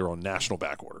out that they were on national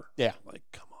back order. Yeah. Like,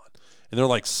 come on. And they're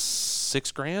like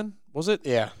 $6,000, was it?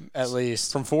 Yeah, at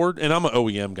least. From Ford. And I'm an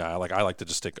OEM guy. Like, I like to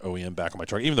just stick OEM back on my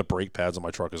truck. Even the brake pads on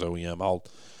my truck is OEM.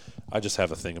 I just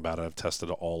have a thing about it. I've tested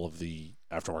all of the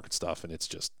aftermarket stuff, and it's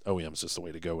just OEM is just the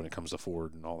way to go when it comes to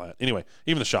Ford and all that. Anyway,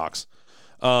 even the shocks.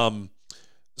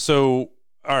 So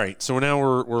all right, so now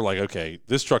we're like, okay,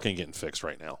 this truck ain't getting fixed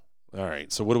right now. All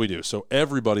right, so what do we do? So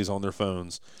everybody's on their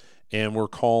phones, and we're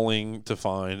calling to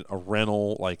find a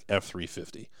rental like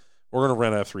F-350. We're going to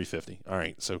rent a F-350. All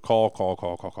right, so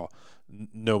call.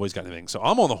 Nobody's got anything. So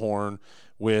I'm on the horn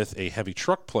with a heavy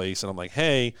truck place, and I'm like,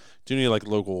 hey, do you need like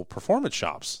local performance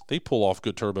shops? They pull off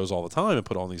good turbos all the time and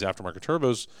put on these aftermarket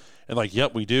turbos. And like,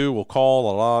 yep, we do. We'll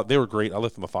call, They were great. I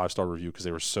left them a 5-star review because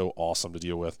they were so awesome to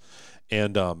deal with.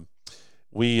 And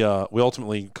we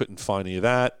ultimately couldn't find any of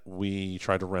that. We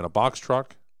tried to rent a box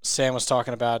truck. Sam was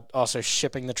talking about also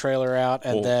shipping the trailer out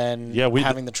and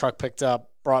having the truck picked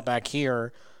up, brought back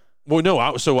here. Well, no, I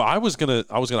was gonna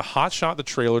hot shot the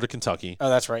trailer to Kentucky. Oh,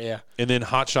 that's right, yeah. And then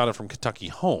hot shot it from Kentucky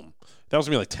home. That was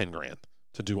gonna be like $10,000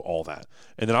 to do all that.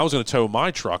 And then I was gonna tow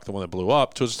my truck, the one that blew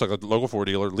up, to just like a local Ford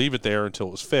dealer, leave it there until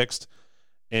it was fixed.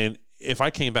 And if I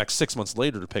came back 6 months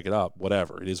later to pick it up,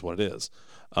 whatever, it is what it is.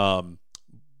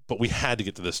 But we had to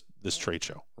get to this trade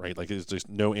show, right? Like there's just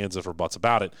no ands if or buts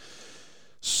about it.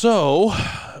 So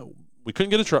we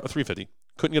couldn't get a 350,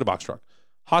 couldn't get a box truck.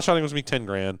 Hot shotting was going to be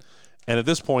 $10,000. And at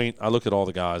this point, I look at all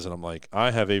the guys and I'm like,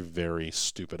 I have a very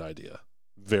stupid idea.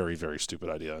 Very, very stupid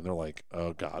idea. And they're like,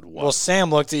 oh, God, what? Well, Sam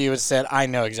looked at you and said, I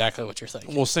know exactly what you're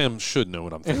thinking. Well, Sam should know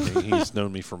what I'm thinking. He's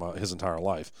known me for his entire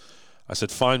life. I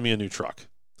said, find me a new truck.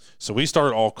 So we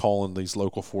started all calling these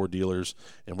local Ford dealers,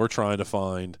 and we're trying to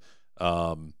find,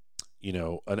 and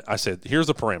I said, here's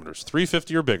the parameters.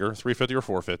 350 or bigger, 350 or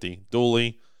 450,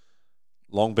 dually,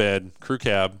 long bed, crew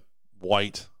cab,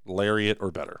 white, Lariat,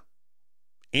 or better.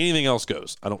 Anything else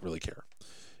goes. I don't really care.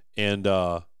 And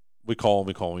we call.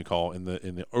 And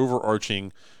the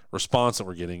overarching response that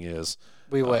we're getting is,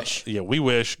 we wish. We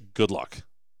wish. Good luck.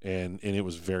 And it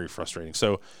was very frustrating.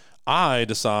 So I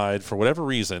decide, for whatever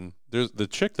reason, there's the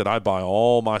chick that I buy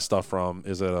all my stuff from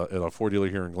is at a Ford dealer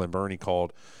here in Glen Burnie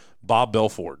called Bob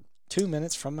Belford. 2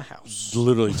 minutes from the house.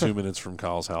 Literally 2 minutes from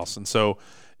Kyle's house. And so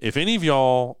if any of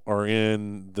y'all are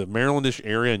in the Marylandish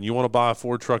area and you want to buy a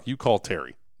Ford truck, you call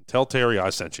Terry. Tell Terry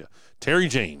I sent you. Terry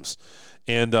James.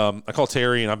 And I call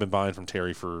Terry, and I've been buying from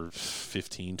Terry for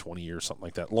 15, 20 years, something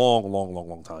like that.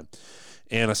 Long time.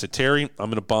 And I said, Terry,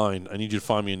 I'm in a bind. I need you to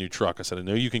find me a new truck. I said, I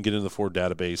know you can get into the Ford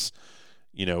database.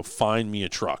 Find me a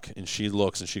truck. And she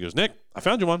looks, and she goes, Nick, I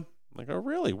found you one. I'm like, oh,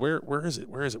 really? Where is it?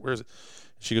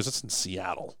 She goes, it's in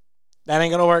Seattle. That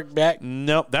ain't gonna work back.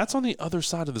 No, that's on the other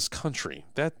side of this country.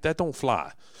 That don't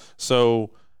fly.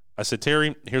 So I said,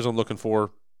 Terry, here's what I'm looking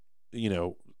for.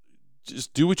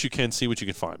 Just do what you can, see what you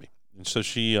can find me. And so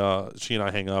she and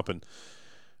I hang up, and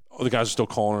the guys are still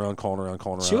calling around.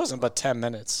 She wasn't but 10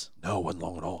 minutes. No, it wasn't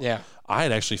long at all. Yeah. I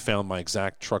had actually found my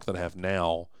exact truck that I have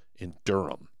now in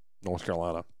Durham, North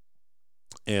Carolina.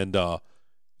 And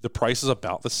the price is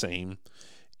about the same.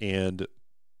 And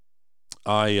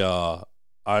I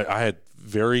had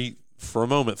for a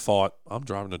moment thought, I'm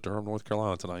driving to Durham, North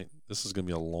Carolina tonight. This is going to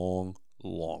be a long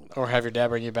night. Or have your dad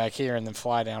bring you back here and then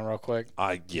fly down real quick.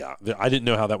 I didn't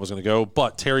know how that was going to go,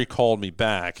 but Terry called me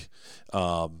back.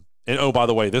 And oh, by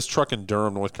the way, this truck in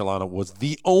Durham, North Carolina was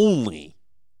the only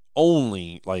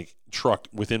like truck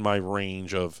within my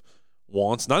range of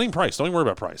wants. Not even price. Don't even worry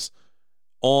about price.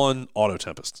 On Auto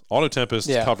Tempest. Auto Tempest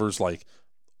covers like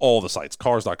all the sites.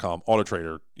 Cars.com, Auto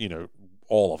Trader,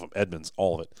 all of them. Edmunds,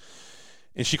 all of it.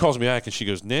 And she calls me back and she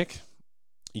goes, Nick,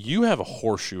 you have a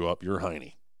horseshoe up your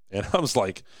hiney. And I was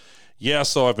like, yeah,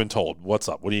 so I've been told. What's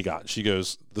up? What do you got? She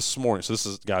goes, this morning. So this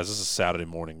is Saturday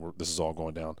morning where this is all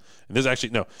going down. And this is actually,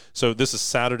 no. So this is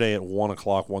Saturday at 1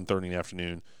 o'clock, 1:30 in the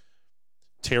afternoon.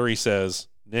 Terry says,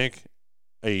 Nick,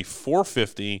 a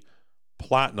 450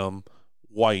 platinum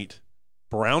white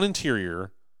brown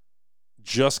interior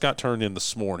just got turned in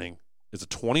this morning. It's a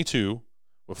 22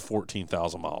 with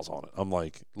 14,000 miles on it. I'm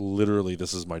like, literally,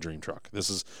 this is my dream truck. This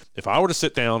is, if I were to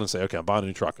sit down and say, okay, I'm buying a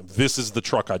new truck, this is the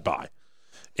truck I'd buy.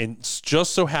 And it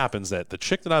just so happens that the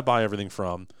chick that I buy everything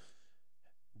from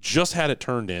just had it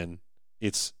turned in.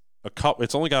 It's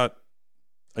only got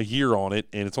a year on it,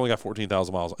 and it's only got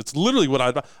 14,000 miles. It's literally what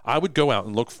I'd buy. I would go out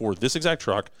and look for this exact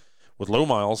truck with low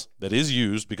miles that is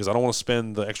used because I don't want to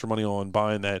spend the extra money on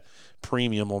buying that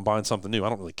premium on buying something new. I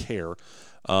don't really care.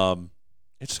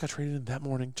 It just got traded in that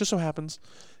morning. Just so happens.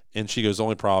 And she goes, the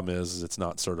only problem is it's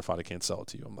not certified. I can't sell it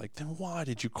to you. I'm like, then why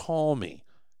did you call me?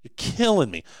 You're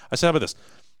killing me. I said, how about this?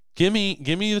 Give me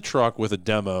the truck with a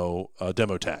demo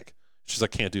tag. She's like,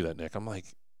 can't do that, Nick. I'm like,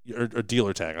 or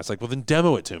dealer tag. I was like, well, then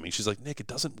demo it to me. She's like, Nick, it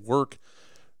doesn't work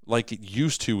like it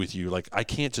used to with you. Like, I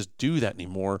can't just do that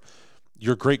anymore.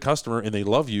 You're a great customer and they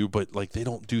love you, but like they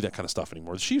don't do that kind of stuff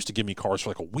anymore. She used to give me cars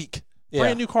for like a week. Yeah.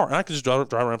 Brand new car. And I could just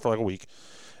drive around for like a week.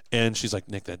 And she's like,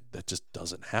 Nick, that just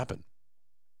doesn't happen.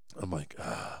 I'm like,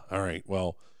 all right,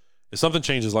 well, if something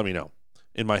changes, let me know.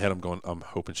 In my head, I'm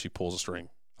hoping she pulls a string.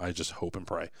 I just hope and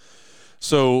pray.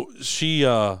 So she,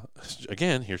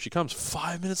 again, here she comes.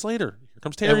 5 minutes later, here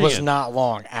comes Terry. It was again. not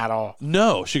long at all.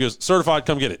 No, she goes, certified,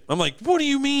 come get it. I'm like, what do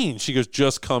you mean? She goes,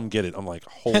 just come get it. I'm like,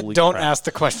 holy Don't crap. ask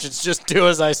the questions. Just do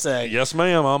as I say. Yes,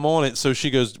 ma'am, I'm on it. So she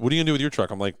goes, what are you going to do with your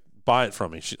truck? I'm like, buy it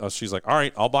from me. She's like, all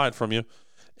right, I'll buy it from you.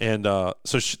 And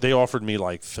so they offered me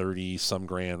like 30-some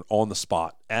grand on the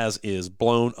spot, as is,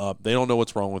 blown up. They don't know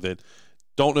what's wrong with it.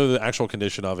 Don't know the actual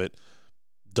condition of it.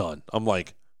 Done. I'm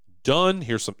like, done.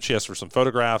 She asked for some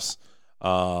photographs.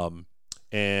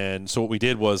 And so what we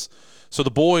did was, so the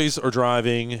boys are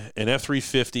driving an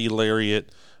F-350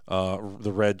 Lariat,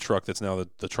 the red truck that's now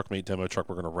the Truckmate demo truck.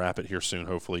 We're going to wrap it here soon.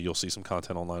 Hopefully you'll see some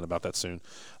content online about that soon.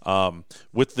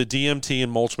 With the DMT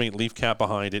and Mulchmate leaf cap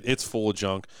behind it, it's full of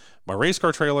junk. My race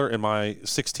car trailer and my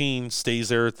 16 stays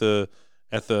there at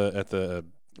the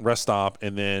rest stop.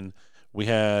 And then we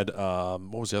had,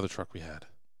 what was the other truck we had?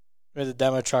 We had the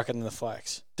demo truck and the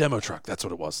Flex. Demo truck, that's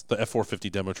what it was. The F450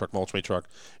 demo truck, Mulchmate truck,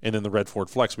 and then the red Ford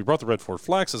Flex. We brought the red Ford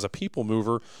Flex as a people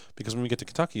mover because when we get to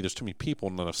Kentucky, there's too many people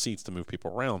and not enough seats to move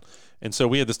people around. And so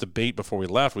we had this debate before we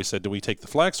left. We said, do we take the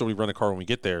Flex or we rent a car when we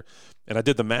get there? And I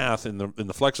did the math, and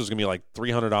the Flex was going to be like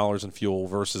 $300 in fuel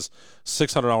versus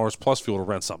 $600 plus fuel to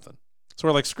rent something. So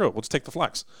we're like, screw it, let's take the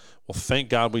Flex. Well, thank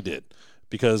God we did,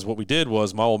 because what we did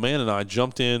was my old man and I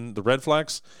jumped in the red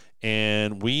Flex,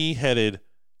 and we headed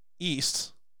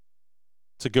east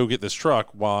to go get this truck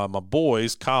while my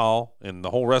boys, Kyle, and the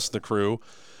whole rest of the crew,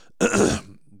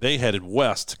 they headed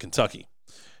west to Kentucky.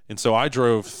 And so I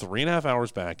drove 3.5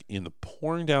 hours back in the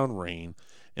pouring down rain.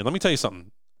 And let me tell you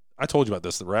something. I told you about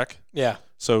this, the wreck. Yeah.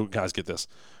 So, guys, get this.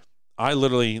 I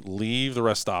literally leave the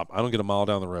rest stop. I don't get a mile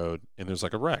down the road, and there's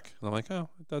like a wreck. And I'm like, oh,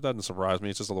 that doesn't surprise me.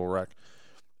 It's just a little wreck.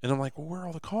 And I'm like, well, where are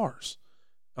all the cars?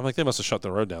 I'm like, they must have shut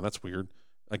the road down. That's weird.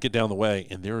 I get down the way,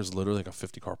 and there is literally like a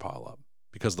 50-car pileup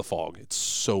because of the fog. It's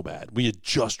so bad. We had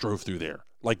just drove through there,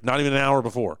 like not even an hour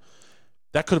before.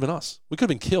 That could have been us. We could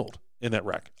have been killed in that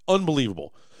wreck.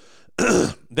 Unbelievable.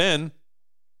 Then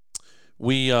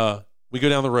we go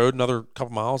down the road another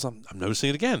couple miles. I'm noticing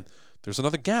it again. There's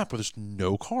another gap where there's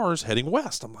no cars heading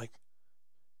west. I'm like,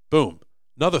 boom,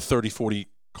 another 30, 40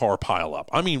 car pileup.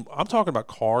 I mean, I'm talking about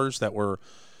cars that were,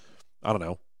 I don't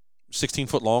know,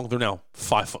 16-foot long. They're now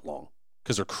 5 foot long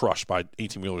because they're crushed by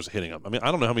 18-wheelers hitting them. I mean,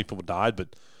 I don't know how many people died,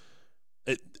 but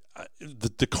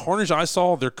the carnage I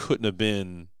saw, there couldn't have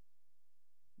been.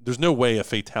 There's no way a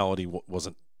fatality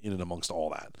wasn't in and amongst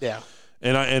all that. Yeah.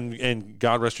 And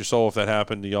God rest your soul if that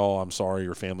happened to y'all. I'm sorry,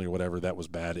 your family or whatever. That was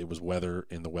bad. It was weather,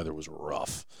 and the weather was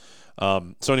rough.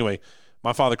 So anyway,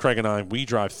 my father Craig and I, we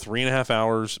drive 3.5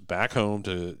 hours back home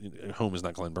home is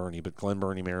not Glen Burnie, but Glen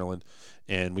Burnie, Maryland,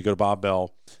 and we go to Bob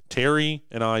Bell. Terry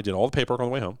and I did all the paperwork on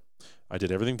the way home. I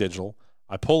did everything digital.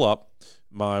 I pull up.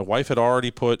 My wife had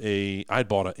already I'd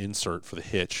bought an insert for the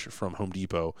hitch from Home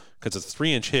Depot because it's a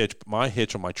 3-inch hitch, but my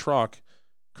hitch on my truck,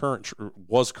 current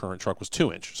truck was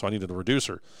 2-inch, so I needed a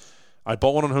reducer. I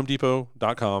bought one on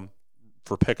HomeDepot.com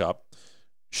for pickup.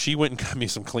 She went and got me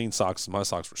some clean socks. My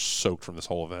socks were soaked from this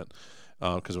whole event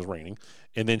because it was raining.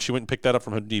 And then she went and picked that up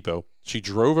from Home Depot. She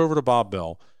drove over to Bob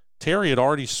Bell. Terry had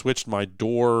already switched my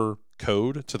door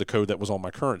code to the code that was on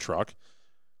my current truck.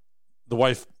 The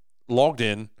wife logged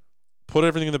in, put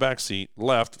everything in the back seat,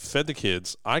 left, fed the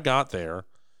kids. I got there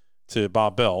to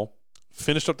Bob Bell,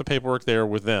 finished up the paperwork there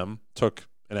with them, took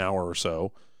an hour or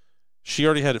so. She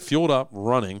already had it fueled up,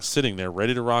 running, sitting there,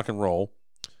 ready to rock and roll.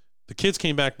 The kids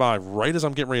came back by right as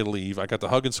I'm getting ready to leave. I got to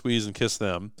hug and squeeze and kiss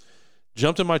them.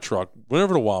 Jumped in my truck, went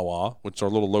over to Wawa, which are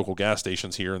little local gas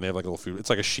stations here, and they have like a little food. It's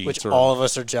like a Sheetz. Which all of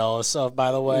us are jealous of,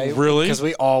 by the way. Really? Because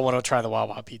we all want to try the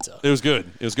Wawa pizza. It was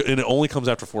good. And it only comes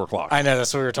after 4 o'clock. I know,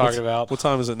 that's what we were talking about. What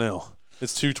time is it now?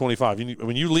 It's 2:25.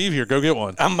 When you leave here, go get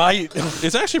one. I might.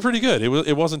 It's actually pretty good.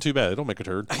 It wasn't too bad. It don't make a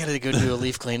turd. I got to go do a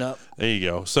leaf cleanup. There you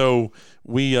go. So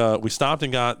we stopped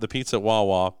and got the pizza at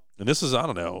Wawa, and this is, I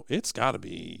don't know, it's got to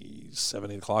be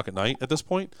 7, 8 o'clock at night at this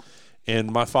point.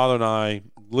 And my father and I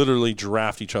literally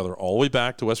draft each other all the way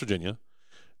back to West Virginia,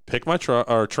 pick my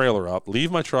trailer up,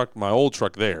 leave my old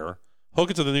truck there,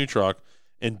 hook it to the new truck,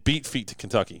 and beat feet to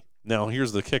Kentucky. Now,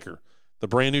 here's the kicker. The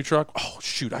brand new truck, oh,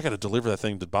 shoot, I got to deliver that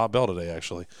thing to Bob Bell today,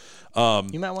 actually.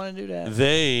 You might want to do that.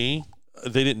 They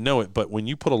didn't know it, but when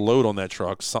you put a load on that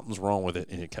truck, something's wrong with it,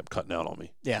 and it kept cutting out on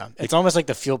me. Yeah, it's almost like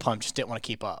the fuel pump just didn't want to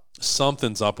keep up.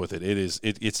 Something's up with it.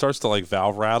 It starts to like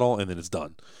valve rattle, and then it's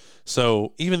done.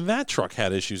 So even that truck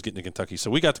had issues getting to Kentucky. So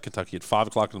we got to Kentucky at 5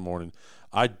 o'clock in the morning.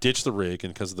 I ditched the rig,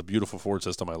 and because of the beautiful Ford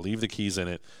system, I leave the keys in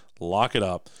it, lock it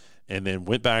up, and then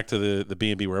went back to the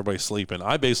B&B where everybody's sleeping.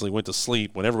 I basically went to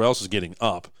sleep when everyone else was getting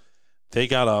up. They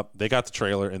got up, they got the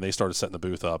trailer, and they started setting the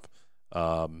booth up.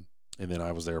 And then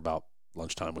I was there about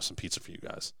lunchtime with some pizza for you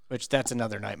guys. Which that's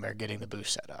another nightmare, getting the booth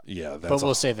set up. Yeah, but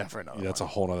we'll save that for another. That's a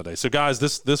whole other day. So guys,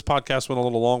 this podcast went a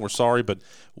little long. We're sorry, but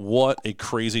what a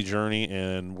crazy journey,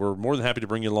 and we're more than happy to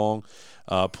bring you along.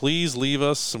 Please leave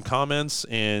us some comments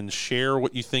and share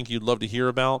what you think you'd love to hear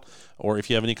about, or if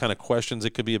you have any kind of questions,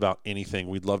 it could be about anything.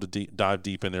 We'd love to dive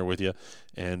deep in there with you.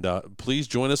 And please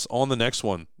join us on the next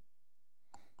one.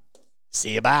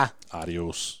 See you. Bye.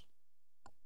 Adios.